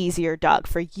them an easier dog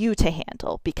for you to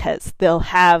handle, because they'll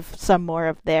have some more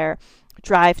of their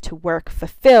drive to work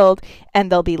fulfilled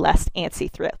and they'll be less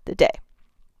antsy throughout the day.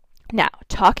 Now,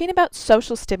 talking about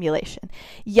social stimulation,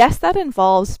 yes, that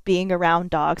involves being around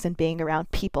dogs and being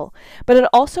around people, but it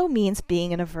also means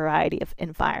being in a variety of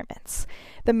environments.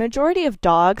 The majority of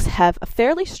dogs have a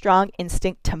fairly strong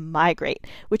instinct to migrate,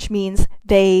 which means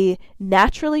they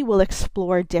naturally will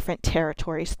explore different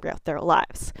territories throughout their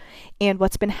lives. And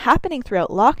what's been happening throughout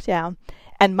lockdown,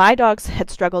 and my dogs had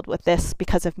struggled with this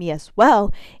because of me as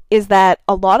well, is that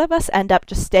a lot of us end up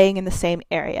just staying in the same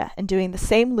area and doing the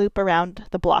same loop around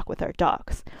the block with our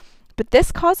dogs. But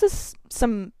this causes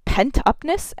some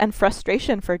pent-upness and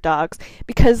frustration for dogs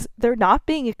because they're not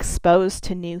being exposed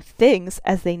to new things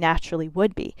as they naturally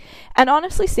would be. And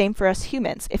honestly, same for us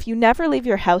humans. If you never leave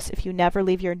your house, if you never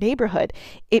leave your neighborhood,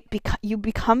 you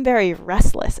become very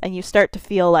restless and you start to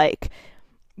feel like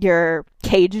you're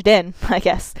caged in, I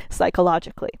guess,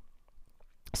 psychologically.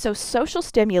 So social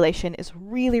stimulation is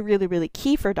really, really, really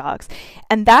key for dogs.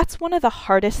 And that's one of the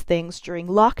hardest things during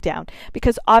lockdown,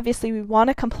 because obviously we want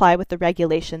to comply with the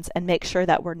regulations and make sure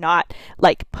that we're not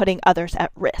putting others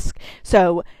at risk.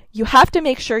 So you have to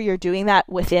make sure you're doing that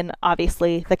within,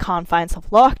 obviously, the confines of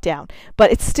lockdown,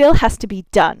 but it still has to be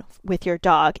done with your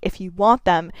dog if you want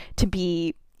them to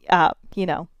be,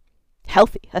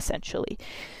 healthy, essentially.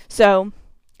 So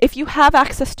if you have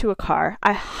access to a car,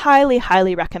 I highly,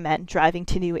 highly recommend driving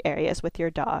to new areas with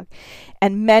your dog.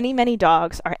 And many, many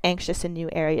dogs are anxious in new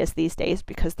areas these days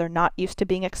because they're not used to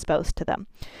being exposed to them.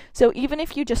 So even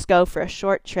if you just go for a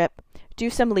short trip, do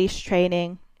some leash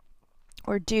training,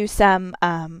 or do some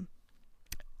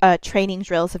training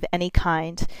drills of any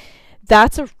kind,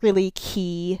 that's a really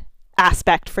key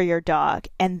aspect for your dog,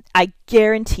 and I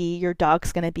guarantee your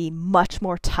dog's going to be much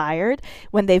more tired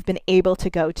when they've been able to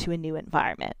go to a new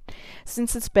environment.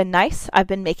 Since it's been nice, I've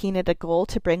been making it a goal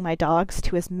to bring my dogs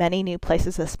to as many new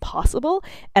places as possible,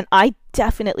 and I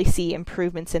definitely see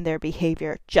improvements in their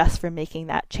behavior just from making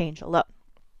that change alone.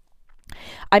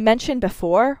 I mentioned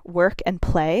before work and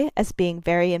play as being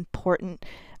very important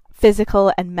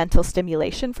physical and mental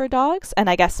stimulation for dogs. And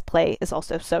I guess play is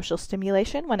also social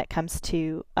stimulation when it comes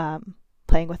to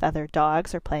playing with other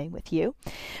dogs or playing with you.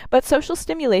 But social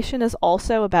stimulation is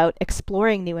also about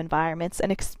exploring new environments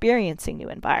and experiencing new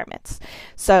environments.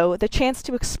 So the chance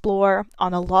to explore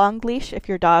on a long leash, if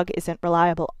your dog isn't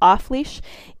reliable off leash,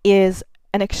 is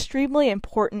an extremely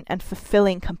important and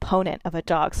fulfilling component of a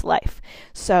dog's life.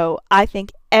 So I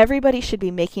think everybody should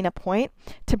be making a point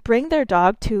to bring their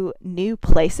dog to new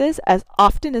places as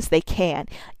often as they can,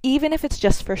 even if it's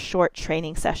just for short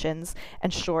training sessions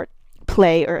and short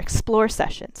play or explore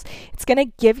sessions. It's going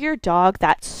to give your dog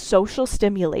that social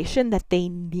stimulation that they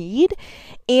need.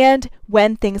 And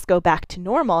when things go back to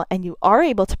normal and you are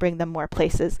able to bring them more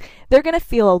places, they're going to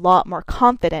feel a lot more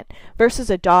confident versus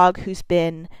a dog who's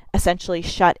been essentially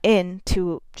shut in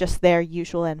to just their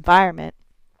usual environment.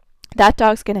 That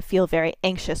dog's going to feel very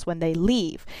anxious when they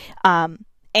leave.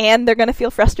 And they're going to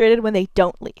feel frustrated when they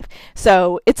don't leave.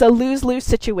 So it's a lose-lose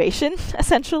situation,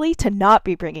 essentially, to not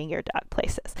be bringing your dog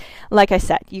places. Like I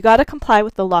said, you got to comply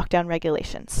with the lockdown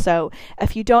regulations. So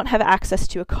if you don't have access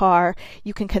to a car,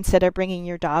 you can consider bringing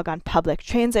your dog on public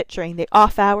transit during the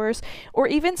off hours, or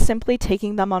even simply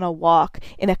taking them on a walk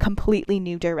in a completely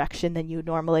new direction than you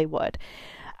normally would.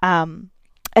 And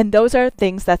those are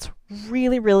things that's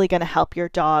really, really going to help your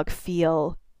dog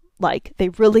feel like they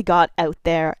really got out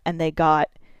there and they got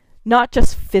not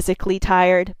just physically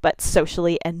tired, but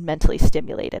socially and mentally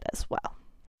stimulated as well.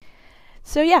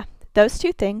 So yeah, those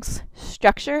two things,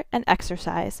 structure and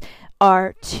exercise,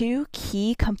 are two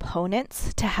key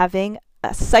components to having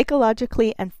a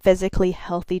psychologically and physically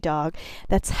healthy dog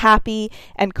that's happy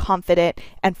and confident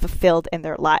and fulfilled in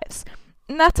their lives.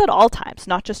 And that's at all times,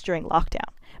 not just during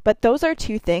lockdown. But those are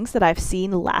two things that I've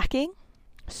seen lacking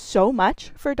so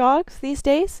much for dogs these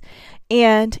days,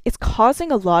 and it's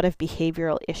causing a lot of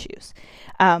behavioral issues,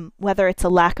 whether it's a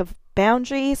lack of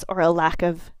boundaries or a lack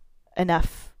of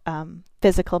enough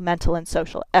physical, mental, and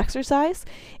social exercise.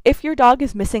 If your dog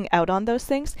is missing out on those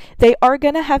things, they are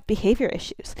going to have behavior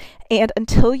issues. And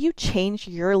until you change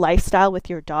your lifestyle with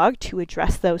your dog to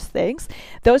address those things,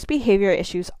 those behavior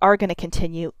issues are going to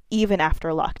continue even after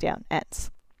lockdown ends.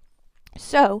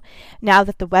 So now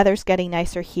that the weather's getting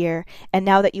nicer here, and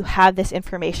now that you have this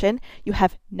information, you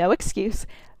have no excuse.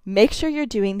 Make sure you're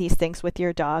doing these things with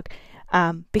your dog,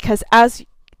 because as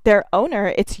their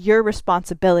owner, it's your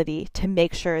responsibility to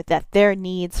make sure that their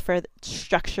needs for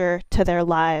structure to their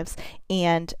lives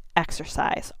and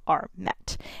exercise are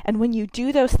met. And when you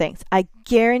do those things, I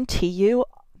guarantee you,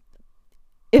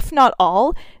 if not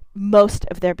all, most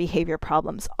of their behavior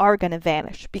problems are going to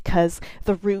vanish because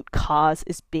the root cause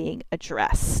is being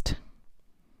addressed.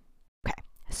 Okay,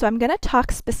 so I'm going to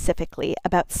talk specifically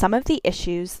about some of the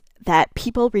issues that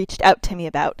people reached out to me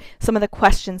about, some of the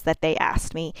questions that they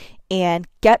asked me, and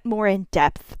get more in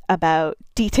depth about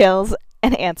details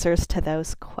and answers to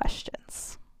those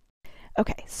questions.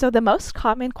 Okay, so the most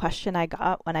common question I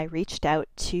got when I reached out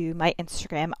to my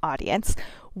Instagram audience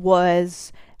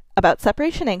was about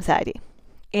separation anxiety.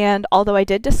 And although I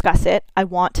did discuss it, I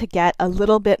want to get a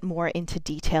little bit more into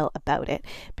detail about it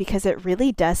because it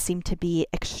really does seem to be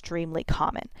extremely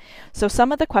common. So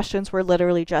some of the questions were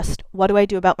literally just, what do I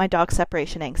do about my dog's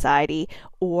separation anxiety?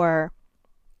 Or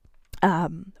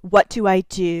what do I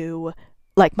do?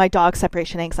 Like, my dog's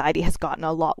separation anxiety has gotten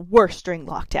a lot worse during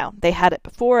lockdown. They had it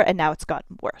before and now it's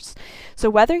gotten worse. So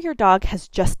whether your dog has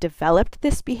just developed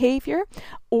this behavior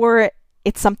or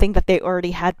it's something that they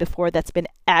already had before that's been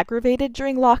aggravated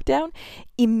during lockdown,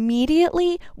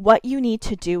 immediately what you need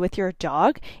to do with your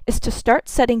dog is to start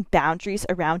setting boundaries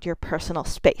around your personal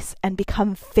space and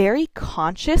become very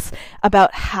conscious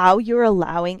about how you're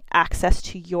allowing access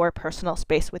to your personal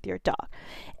space with your dog.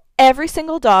 Every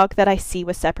single dog that I see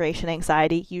with separation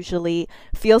anxiety usually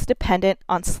feels dependent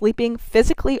on sleeping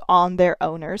physically on their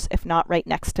owners, if not right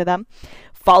next to them,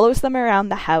 follows them around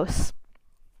the house.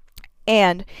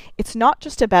 And it's not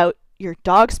just about your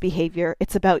dog's behavior,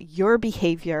 it's about your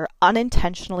behavior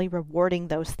unintentionally rewarding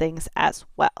those things as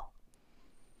well.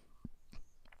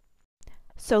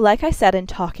 So like I said in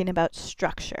talking about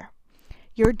structure,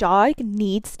 your dog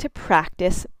needs to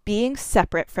practice being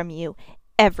separate from you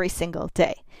every single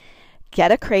day.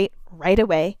 Get a crate right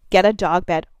away, get a dog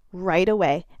bed right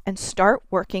away, and start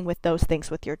working with those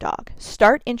things with your dog.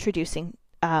 Start introducing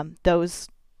those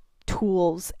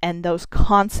tools and those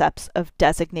concepts of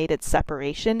designated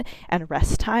separation and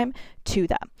rest time to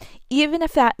them. Even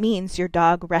if that means your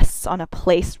dog rests on a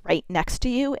place right next to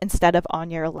you instead of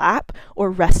on your lap, or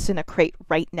rests in a crate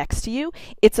right next to you,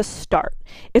 it's a start.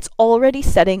 It's already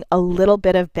setting a little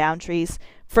bit of boundaries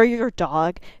for your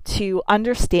dog to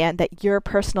understand that your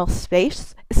personal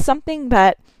space is something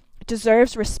that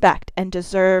deserves respect and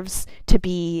deserves to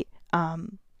be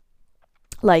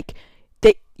like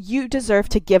that you deserve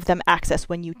to give them access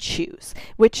when you choose,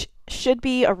 which should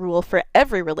be a rule for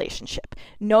every relationship.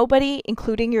 Nobody,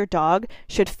 including your dog,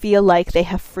 should feel like they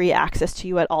have free access to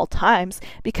you at all times,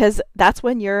 because that's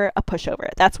when you're a pushover,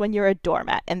 that's when you're a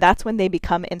doormat, and that's when they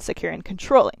become insecure and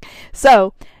controlling.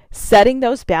 So setting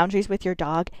those boundaries with your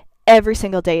dog every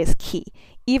single day is key.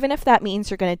 Even if that means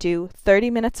you're going to do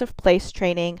 30 minutes of place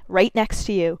training right next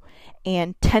to you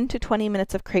and 10 to 20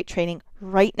 minutes of crate training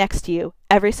right next to you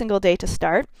every single day to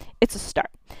start, it's a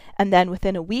start. And then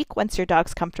within a week, once your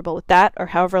dog's comfortable with that, or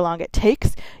however long it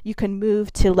takes, you can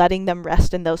move to letting them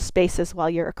rest in those spaces while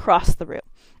you're across the room,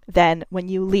 then when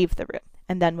you leave the room,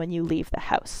 and then when you leave the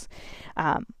house.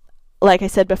 Like I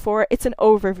said before, it's an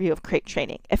overview of crate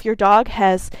training. If your dog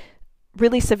has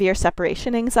really severe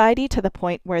separation anxiety to the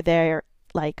point where they're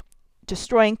like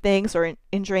destroying things or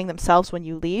injuring themselves when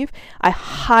you leave, I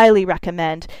highly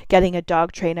recommend getting a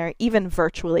dog trainer, even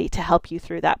virtually, to help you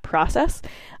through that process.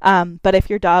 But if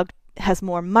your dog has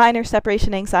more minor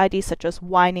separation anxiety, such as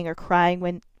whining or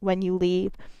crying when you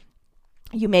leave,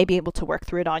 you may be able to work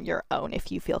through it on your own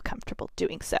if you feel comfortable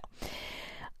doing so.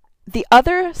 The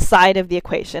other side of the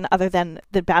equation, other than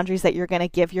the boundaries that you're going to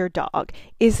give your dog,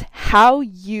 is how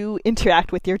you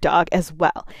interact with your dog as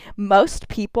well. Most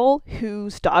people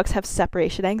whose dogs have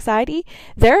separation anxiety,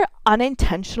 they're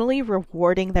unintentionally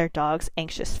rewarding their dog's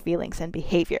anxious feelings and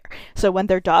behavior. So when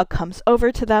their dog comes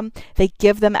over to them, they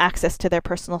give them access to their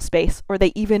personal space, or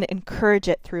they even encourage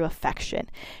it through affection.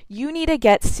 You need to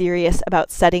get serious about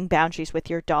setting boundaries with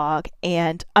your dog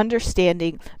and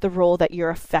understanding the role that your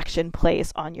affection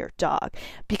plays on your dog.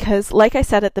 Because like I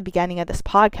said at the beginning of this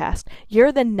podcast,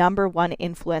 you're the number one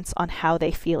influence on how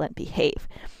they feel and behave.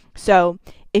 So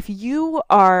if you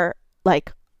are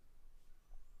like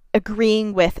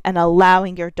agreeing with and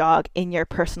allowing your dog in your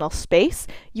personal space,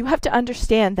 you have to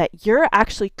understand that you're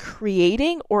actually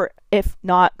creating, or if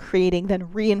not creating,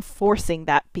 then reinforcing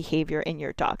that behavior in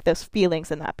your dog, those feelings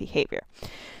and that behavior.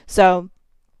 So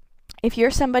if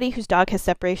you're somebody whose dog has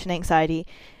separation anxiety,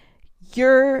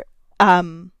 your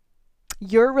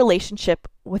relationship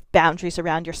with boundaries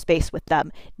around your space with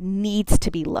them needs to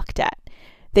be looked at.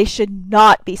 They should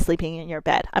not be sleeping in your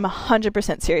bed. I'm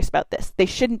 100% serious about this. They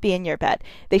shouldn't be in your bed.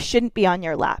 They shouldn't be on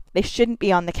your lap. They shouldn't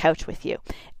be on the couch with you.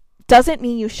 Doesn't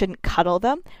mean you shouldn't cuddle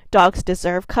them. Dogs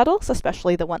deserve cuddles,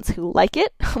 especially the ones who like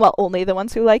it. Well, only the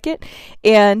ones who like it.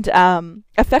 And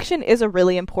affection is a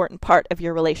really important part of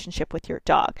your relationship with your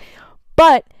dog.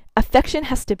 But affection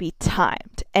has to be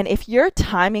timed. And if you're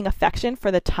timing affection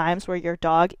for the times where your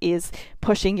dog is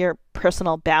pushing your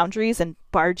personal boundaries and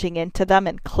barging into them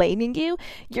and claiming you,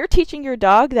 you're teaching your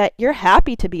dog that you're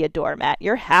happy to be a doormat.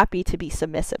 You're happy to be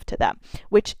submissive to them,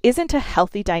 which isn't a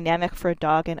healthy dynamic for a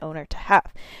dog and owner to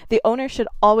have. The owner should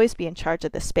always be in charge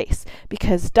of the space,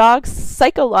 because dogs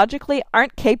psychologically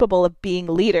aren't capable of being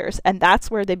leaders, and that's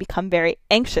where they become very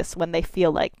anxious when they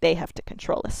feel like they have to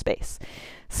control a space.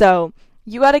 So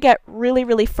you got to get really,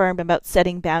 really firm about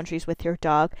setting boundaries with your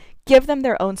dog. Give them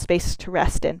their own space to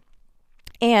rest in.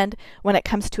 And when it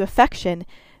comes to affection,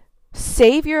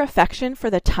 save your affection for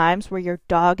the times where your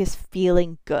dog is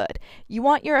feeling good. You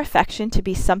want your affection to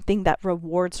be something that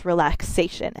rewards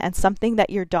relaxation and something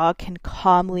that your dog can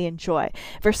calmly enjoy,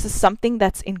 versus something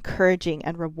that's encouraging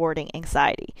and rewarding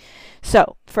anxiety.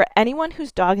 So, for anyone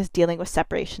whose dog is dealing with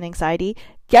separation anxiety,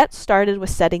 get started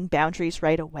with setting boundaries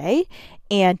right away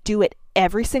and do it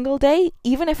every single day,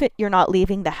 even if you're not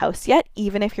leaving the house yet,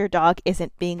 even if your dog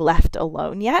isn't being left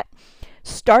alone yet.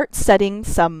 Start setting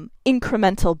some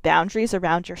incremental boundaries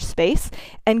around your space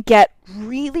and get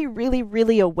really, really,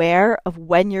 really aware of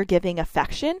when you're giving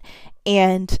affection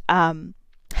and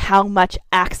how much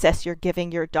access you're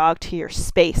giving your dog to your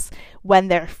space when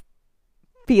they're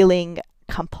feeling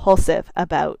compulsive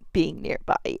about being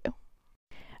nearby you.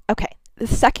 Okay. The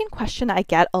second question I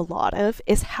get a lot of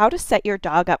is how to set your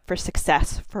dog up for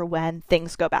success for when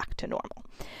things go back to normal.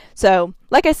 So,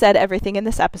 like I said, everything in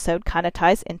this episode kind of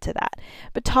ties into that.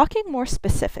 But talking more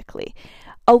specifically,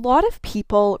 a lot of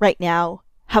people right now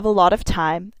have a lot of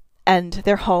time and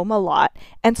they're home a lot,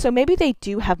 and so maybe they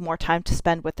do have more time to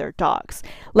spend with their dogs.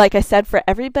 Like I said, for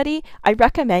everybody, I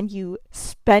recommend you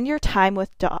spend your time with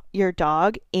your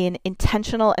dog in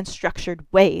intentional and structured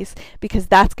ways, because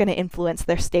that's going to influence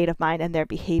their state of mind and their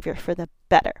behavior for the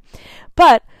better.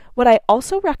 But what I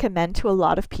also recommend to a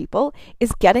lot of people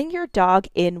is getting your dog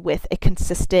in with a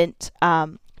consistent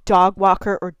dog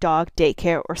walker or dog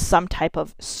daycare or some type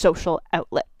of social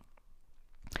outlet.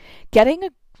 Getting a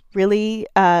really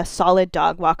solid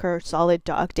dog walker, solid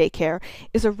dog daycare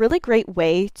is a really great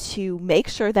way to make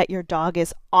sure that your dog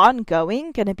is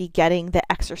ongoing going to be getting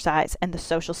the exercise and the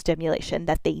social stimulation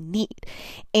that they need.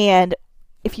 And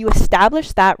if you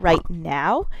establish that right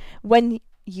now, when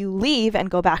you leave and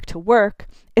go back to work,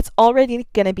 it's already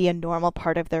going to be a normal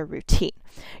part of their routine.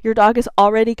 Your dog is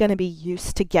already going to be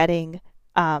used to getting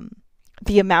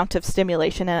the amount of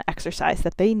stimulation and exercise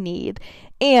that they need,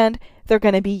 and they're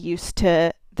going to be used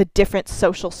to the different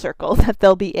social circle that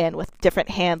they'll be in with different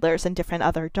handlers and different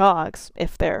other dogs,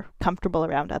 if they're comfortable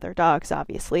around other dogs,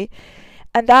 obviously.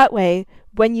 And that way,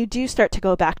 when you do start to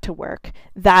go back to work,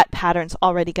 that pattern's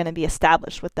already going to be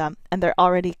established with them, and they're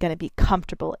already going to be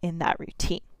comfortable in that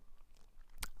routine.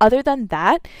 Other than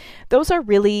that,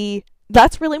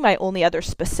 that's really my only other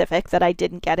specific that I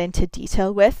didn't get into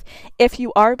detail with. If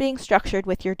you are being structured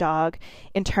with your dog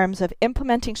in terms of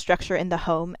implementing structure in the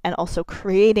home and also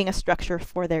creating a structure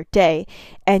for their day,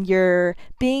 and you're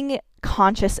being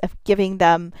conscious of giving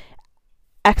them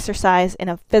exercise in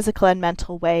a physical and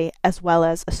mental way, as well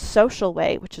as a social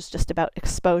way, which is just about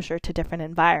exposure to different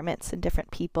environments and different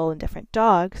people and different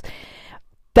dogs,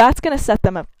 that's going to set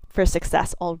them up for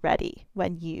success already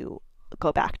when you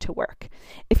go back to work.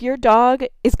 If your dog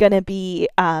is going to be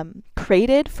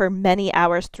crated for many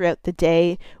hours throughout the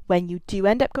day when you do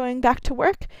end up going back to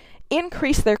work,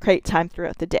 increase their crate time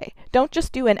throughout the day. Don't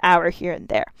just do an hour here and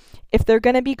there. If they're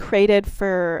going to be crated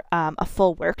for a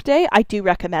full work day, I do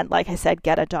recommend, like I said,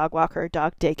 get a dog walker or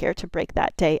dog daycare to break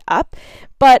that day up.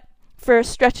 But for a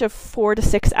stretch of 4 to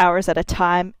 6 hours at a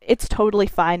time, it's totally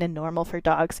fine and normal for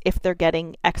dogs if they're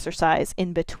getting exercise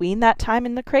in between that time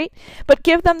in the crate. But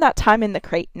give them that time in the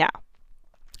crate now.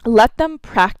 Let them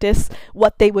practice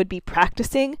what they would be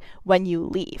practicing when you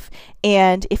leave.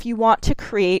 And if you want to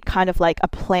create kind of like a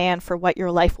plan for what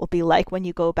your life will be like when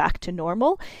you go back to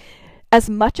normal, as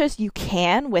much as you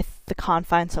can with the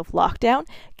confines of lockdown,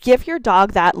 give your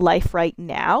dog that life right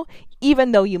now,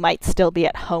 even though you might still be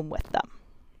at home with them.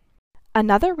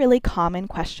 Another really common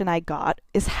question I got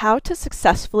is how to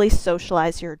successfully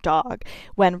socialize your dog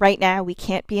when right now we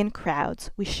can't be in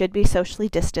crowds. We should be socially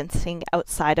distancing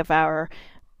outside of our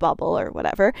bubble or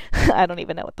whatever. I don't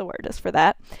even know what the word is for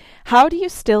that. How do you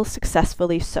still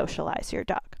successfully socialize your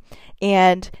dog?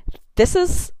 And this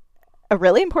is a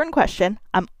really important question.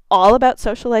 I'm all about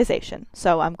socialization,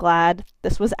 so I'm glad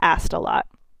this was asked a lot.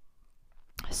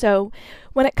 So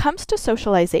when it comes to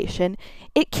socialization,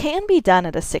 it can be done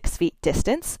at a 6 feet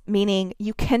distance, meaning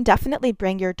you can definitely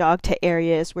bring your dog to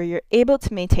areas where you're able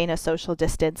to maintain a social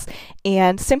distance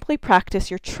and simply practice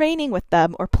your training with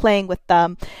them or playing with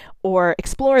them or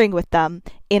exploring with them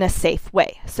in a safe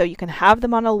way. So you can have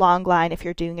them on a long line if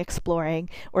you're doing exploring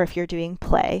or if you're doing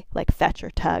play like fetch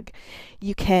or tug.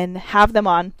 You can have them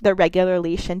on their regular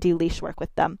leash and do leash work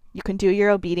with them. You can do your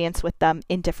obedience with them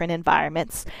in different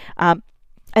environments.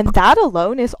 And that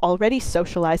alone is already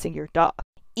socializing your dog.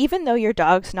 Even though your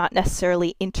dog's not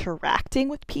necessarily interacting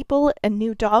with people and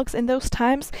new dogs in those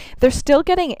times, they're still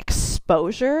getting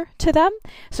exposure to them.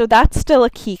 So that's still a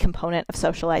key component of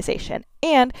socialization.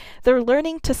 And they're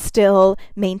learning to still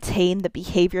maintain the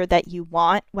behavior that you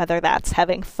want, whether that's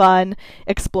having fun,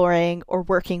 exploring, or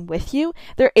working with you.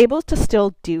 They're able to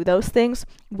still do those things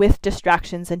with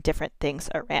distractions and different things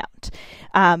around.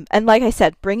 And like I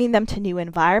said, bringing them to new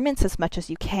environments as much as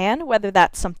you can, whether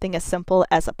that's something as simple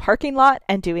as a parking lot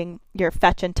and doing your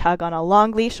fetch and tug on a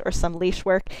long leash or some leash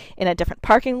work in a different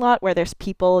parking lot where there's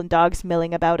people and dogs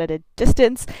milling about at a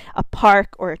distance, a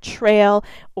park or a trail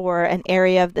or an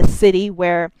area of the city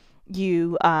where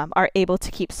you are able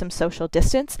to keep some social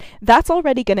distance, that's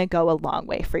already going to go a long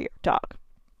way for your dog.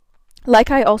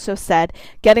 Like I also said,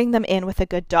 getting them in with a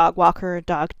good dog walker or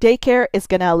dog daycare is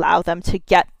going to allow them to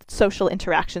get social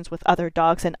interactions with other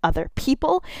dogs and other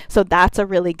people. So that's a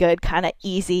really good kind of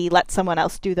easy, let someone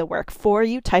else do the work for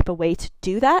you type of way to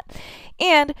do that.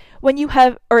 And when you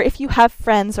have, or if you have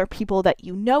friends or people that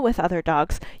you know with other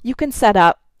dogs, you can set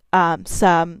up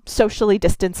some socially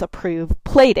distance approved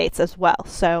play dates as well.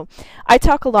 So I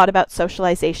talk a lot about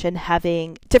socialization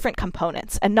having different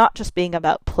components and not just being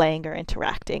about playing or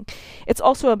interacting. It's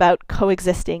also about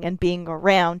coexisting and being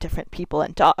around different people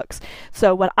and dogs.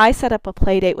 So when I set up a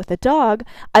play date with a dog,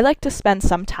 I like to spend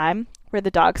some time where the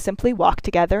dogs simply walk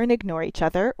together and ignore each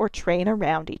other or train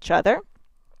around each other,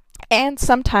 and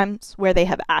sometimes where they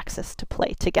have access to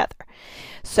play together.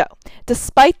 So,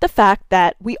 despite the fact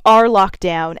that we are locked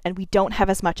down and we don't have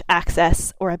as much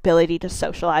access or ability to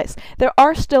socialize, there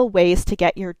are still ways to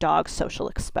get your dog social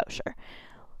exposure.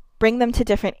 Bring them to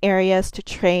different areas to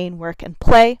train, work, and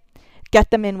play. get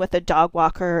them in with a dog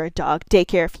walker or a dog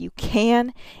daycare if you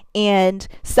can, and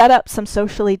set up some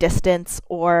socially distanced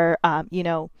or,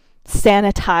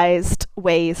 sanitized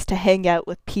ways to hang out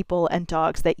with people and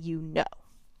dogs that you know.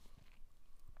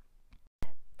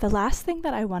 The last thing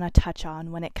that I want to touch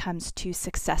on when it comes to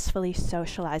successfully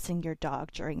socializing your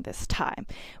dog during this time,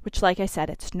 which, like I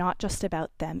said, it's not just about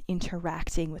them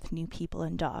interacting with new people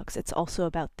and dogs, it's also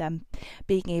about them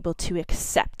being able to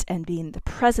accept and be in the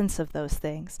presence of those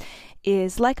things,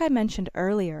 is, like I mentioned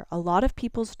earlier, a lot of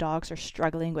people's dogs are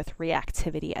struggling with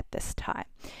reactivity at this time.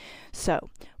 So,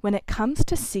 when it comes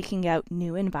to seeking out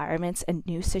new environments and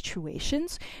new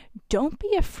situations, don't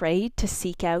be afraid to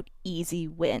seek out easy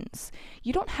wins.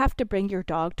 You don't have to bring your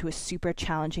dog to a super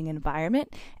challenging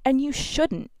environment, and you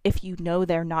shouldn't if you know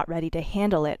they're not ready to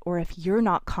handle it or if you're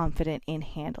not confident in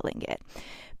handling it.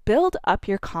 Build up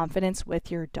your confidence with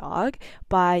your dog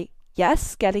by,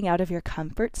 yes, getting out of your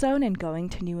comfort zone and going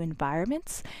to new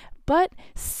environments, but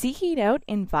seeking out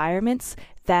environments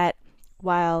that,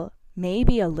 while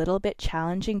maybe a little bit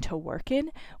challenging to work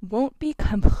in, won't be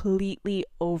completely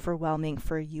overwhelming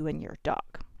for you and your dog.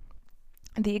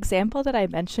 The example that I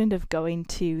mentioned of going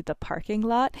to the parking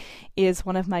lot is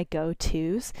one of my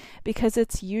go-tos because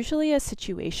it's usually a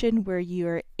situation where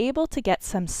you're able to get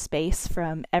some space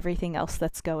from everything else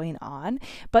that's going on,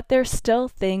 but there's still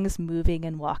things moving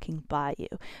and walking by you.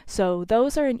 So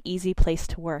those are an easy place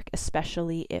to work,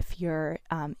 especially if you're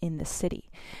in the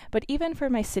city. But even for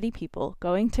my city people,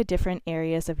 going to different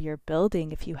areas of your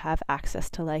building, if you have access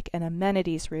to like an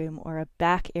amenities room or a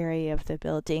back area of the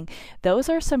building, those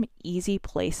are some easy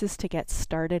places to get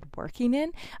started working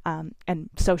in and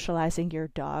socializing your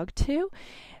dog to,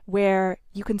 where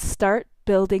you can start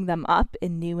building them up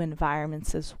in new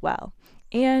environments as well.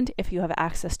 And if you have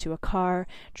access to a car,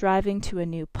 driving to a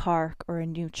new park or a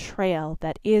new trail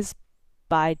that is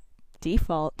by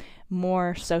default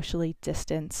more socially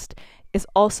distanced is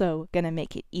also going to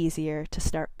make it easier to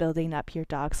start building up your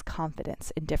dog's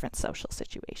confidence in different social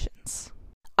situations.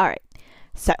 All right,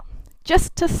 so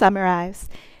just to summarize,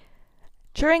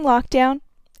 during lockdown,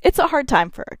 it's a hard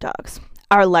time for our dogs.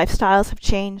 Our lifestyles have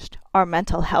changed, our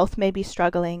mental health may be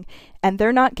struggling, and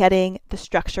they're not getting the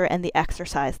structure and the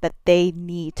exercise that they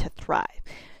need to thrive.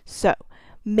 So,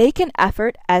 make an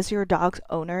effort as your dog's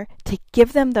owner to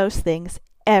give them those things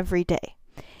every day.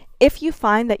 If you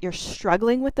find that you're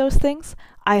struggling with those things,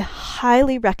 I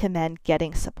highly recommend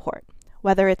getting support.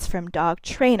 Whether it's from dog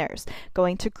trainers,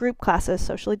 going to group classes,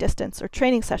 socially distanced, or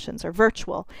training sessions, or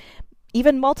virtual,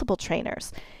 even multiple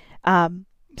trainers,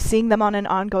 seeing them on an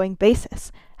ongoing basis,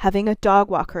 having a dog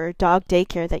walker or dog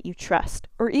daycare that you trust,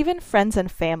 or even friends and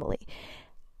family.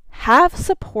 Have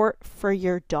support for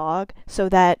your dog so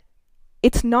that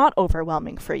it's not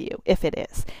overwhelming for you if it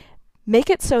is. Make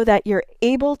it so that you're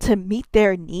able to meet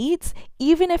their needs,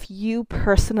 even if you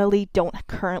personally don't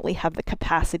currently have the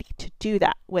capacity to do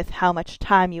that with how much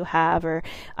time you have or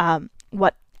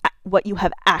what you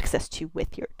have access to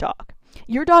with your dog.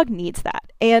 Your dog needs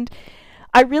that. And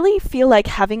I really feel like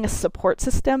having a support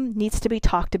system needs to be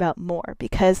talked about more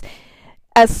because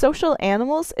as social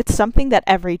animals, it's something that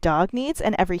every dog needs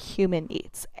and every human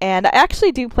needs. And I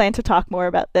actually do plan to talk more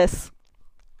about this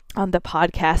on the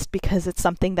podcast because it's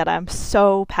something that I'm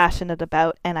so passionate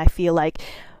about and I feel like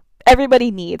everybody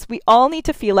needs. We all need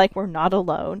to feel like we're not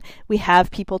alone. We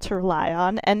have people to rely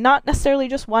on and not necessarily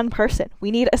just one person.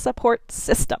 We need a support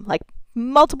system, like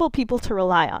multiple people to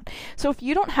rely on. So if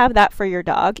you don't have that for your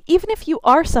dog, even if you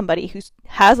are somebody who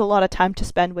has a lot of time to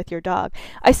spend with your dog,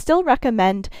 I still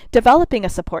recommend developing a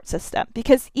support system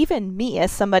because even me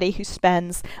as somebody who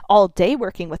spends all day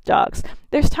working with dogs,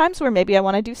 there's times where maybe I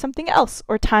want to do something else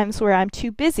or times where I'm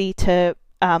too busy to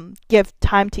give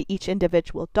time to each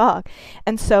individual dog.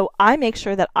 And so I make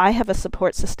sure that I have a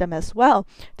support system as well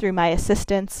through my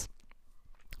assistants,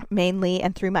 mainly,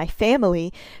 and through my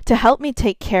family to help me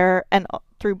take care, and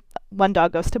through one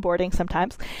dog goes to boarding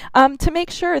sometimes, to make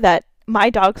sure that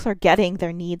my dogs are getting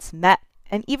their needs met.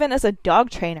 And even as a dog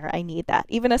trainer, I need that,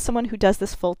 even as someone who does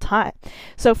this full time.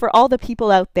 So for all the people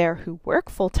out there who work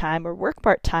full time or work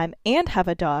part time and have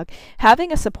a dog,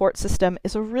 having a support system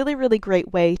is a really, really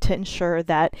great way to ensure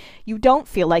that you don't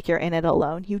feel like you're in it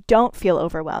alone, you don't feel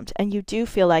overwhelmed, and you do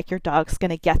feel like your dog's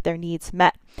going to get their needs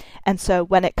met. And so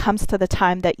when it comes to the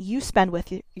time that you spend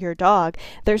with your dog,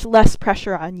 there's less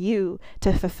pressure on you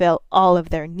to fulfill all of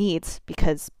their needs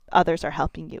because others are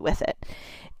helping you with it.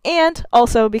 And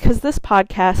also because this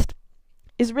podcast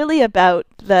is really about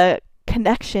the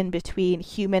connection between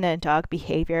human and dog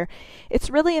behavior, it's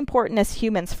really important as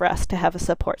humans for us to have a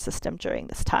support system during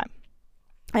this time.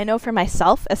 I know for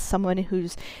myself, as someone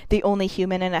who's the only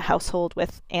human in a household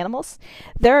with animals,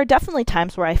 there are definitely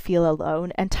times where I feel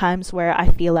alone and times where I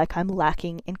feel like I'm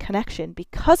lacking in connection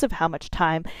because of how much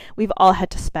time we've all had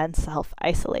to spend self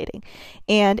isolating.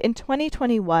 And in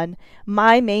 2021,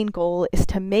 my main goal is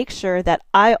to make sure that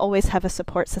I always have a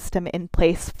support system in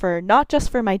place for not just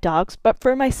for my dogs, but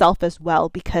for myself as well,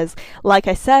 because, like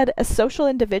I said, as social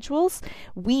individuals,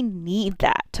 we need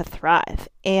that to thrive.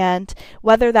 And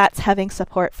whether that's having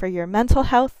support for your mental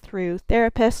health through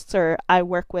therapists, or I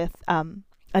work with an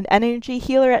energy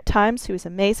healer at times who is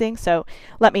amazing. So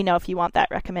let me know if you want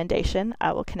that recommendation.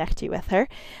 I will connect you with her.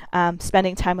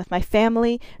 Spending time with my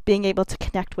family, being able to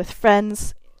connect with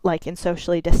friends like in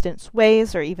socially distanced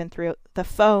ways, or even through the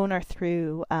phone or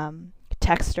through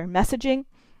text or messaging.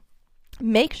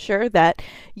 Make sure that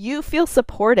you feel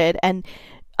supported and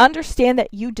understand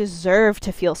that you deserve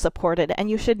to feel supported,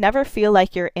 and you should never feel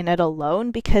like you're in it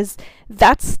alone, because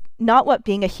that's not what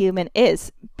being a human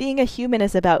is. Being a human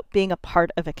is about being a part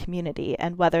of a community,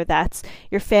 and whether that's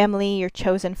your family, your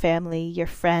chosen family, your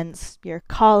friends, your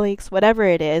colleagues, whatever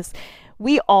it is,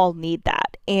 we all need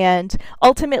that. And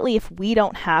ultimately, if we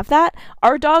don't have that,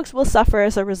 our dogs will suffer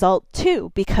as a result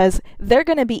too, because they're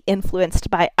going to be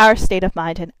influenced by our state of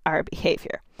mind and our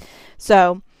behavior.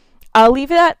 So I'll leave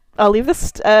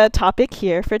this topic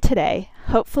here for today.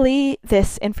 Hopefully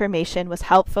this information was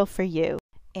helpful for you,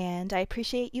 and I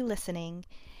appreciate you listening.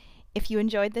 If you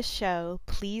enjoyed this show,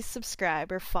 please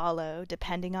subscribe or follow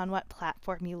depending on what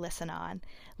platform you listen on.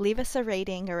 Leave us a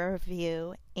rating or a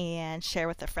review and share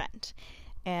with a friend.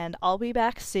 And I'll be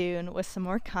back soon with some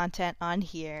more content on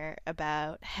here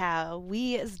about how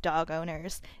we as dog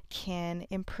owners can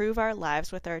improve our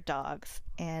lives with our dogs,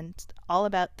 and all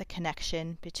about the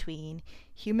connection between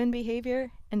human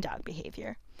behavior and dog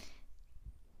behavior.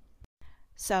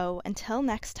 So until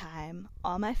next time,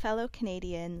 all my fellow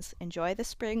Canadians, enjoy the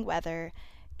spring weather,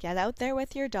 get out there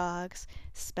with your dogs,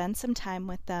 spend some time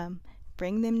with them,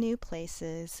 bring them new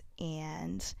places,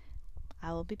 and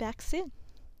I will be back soon.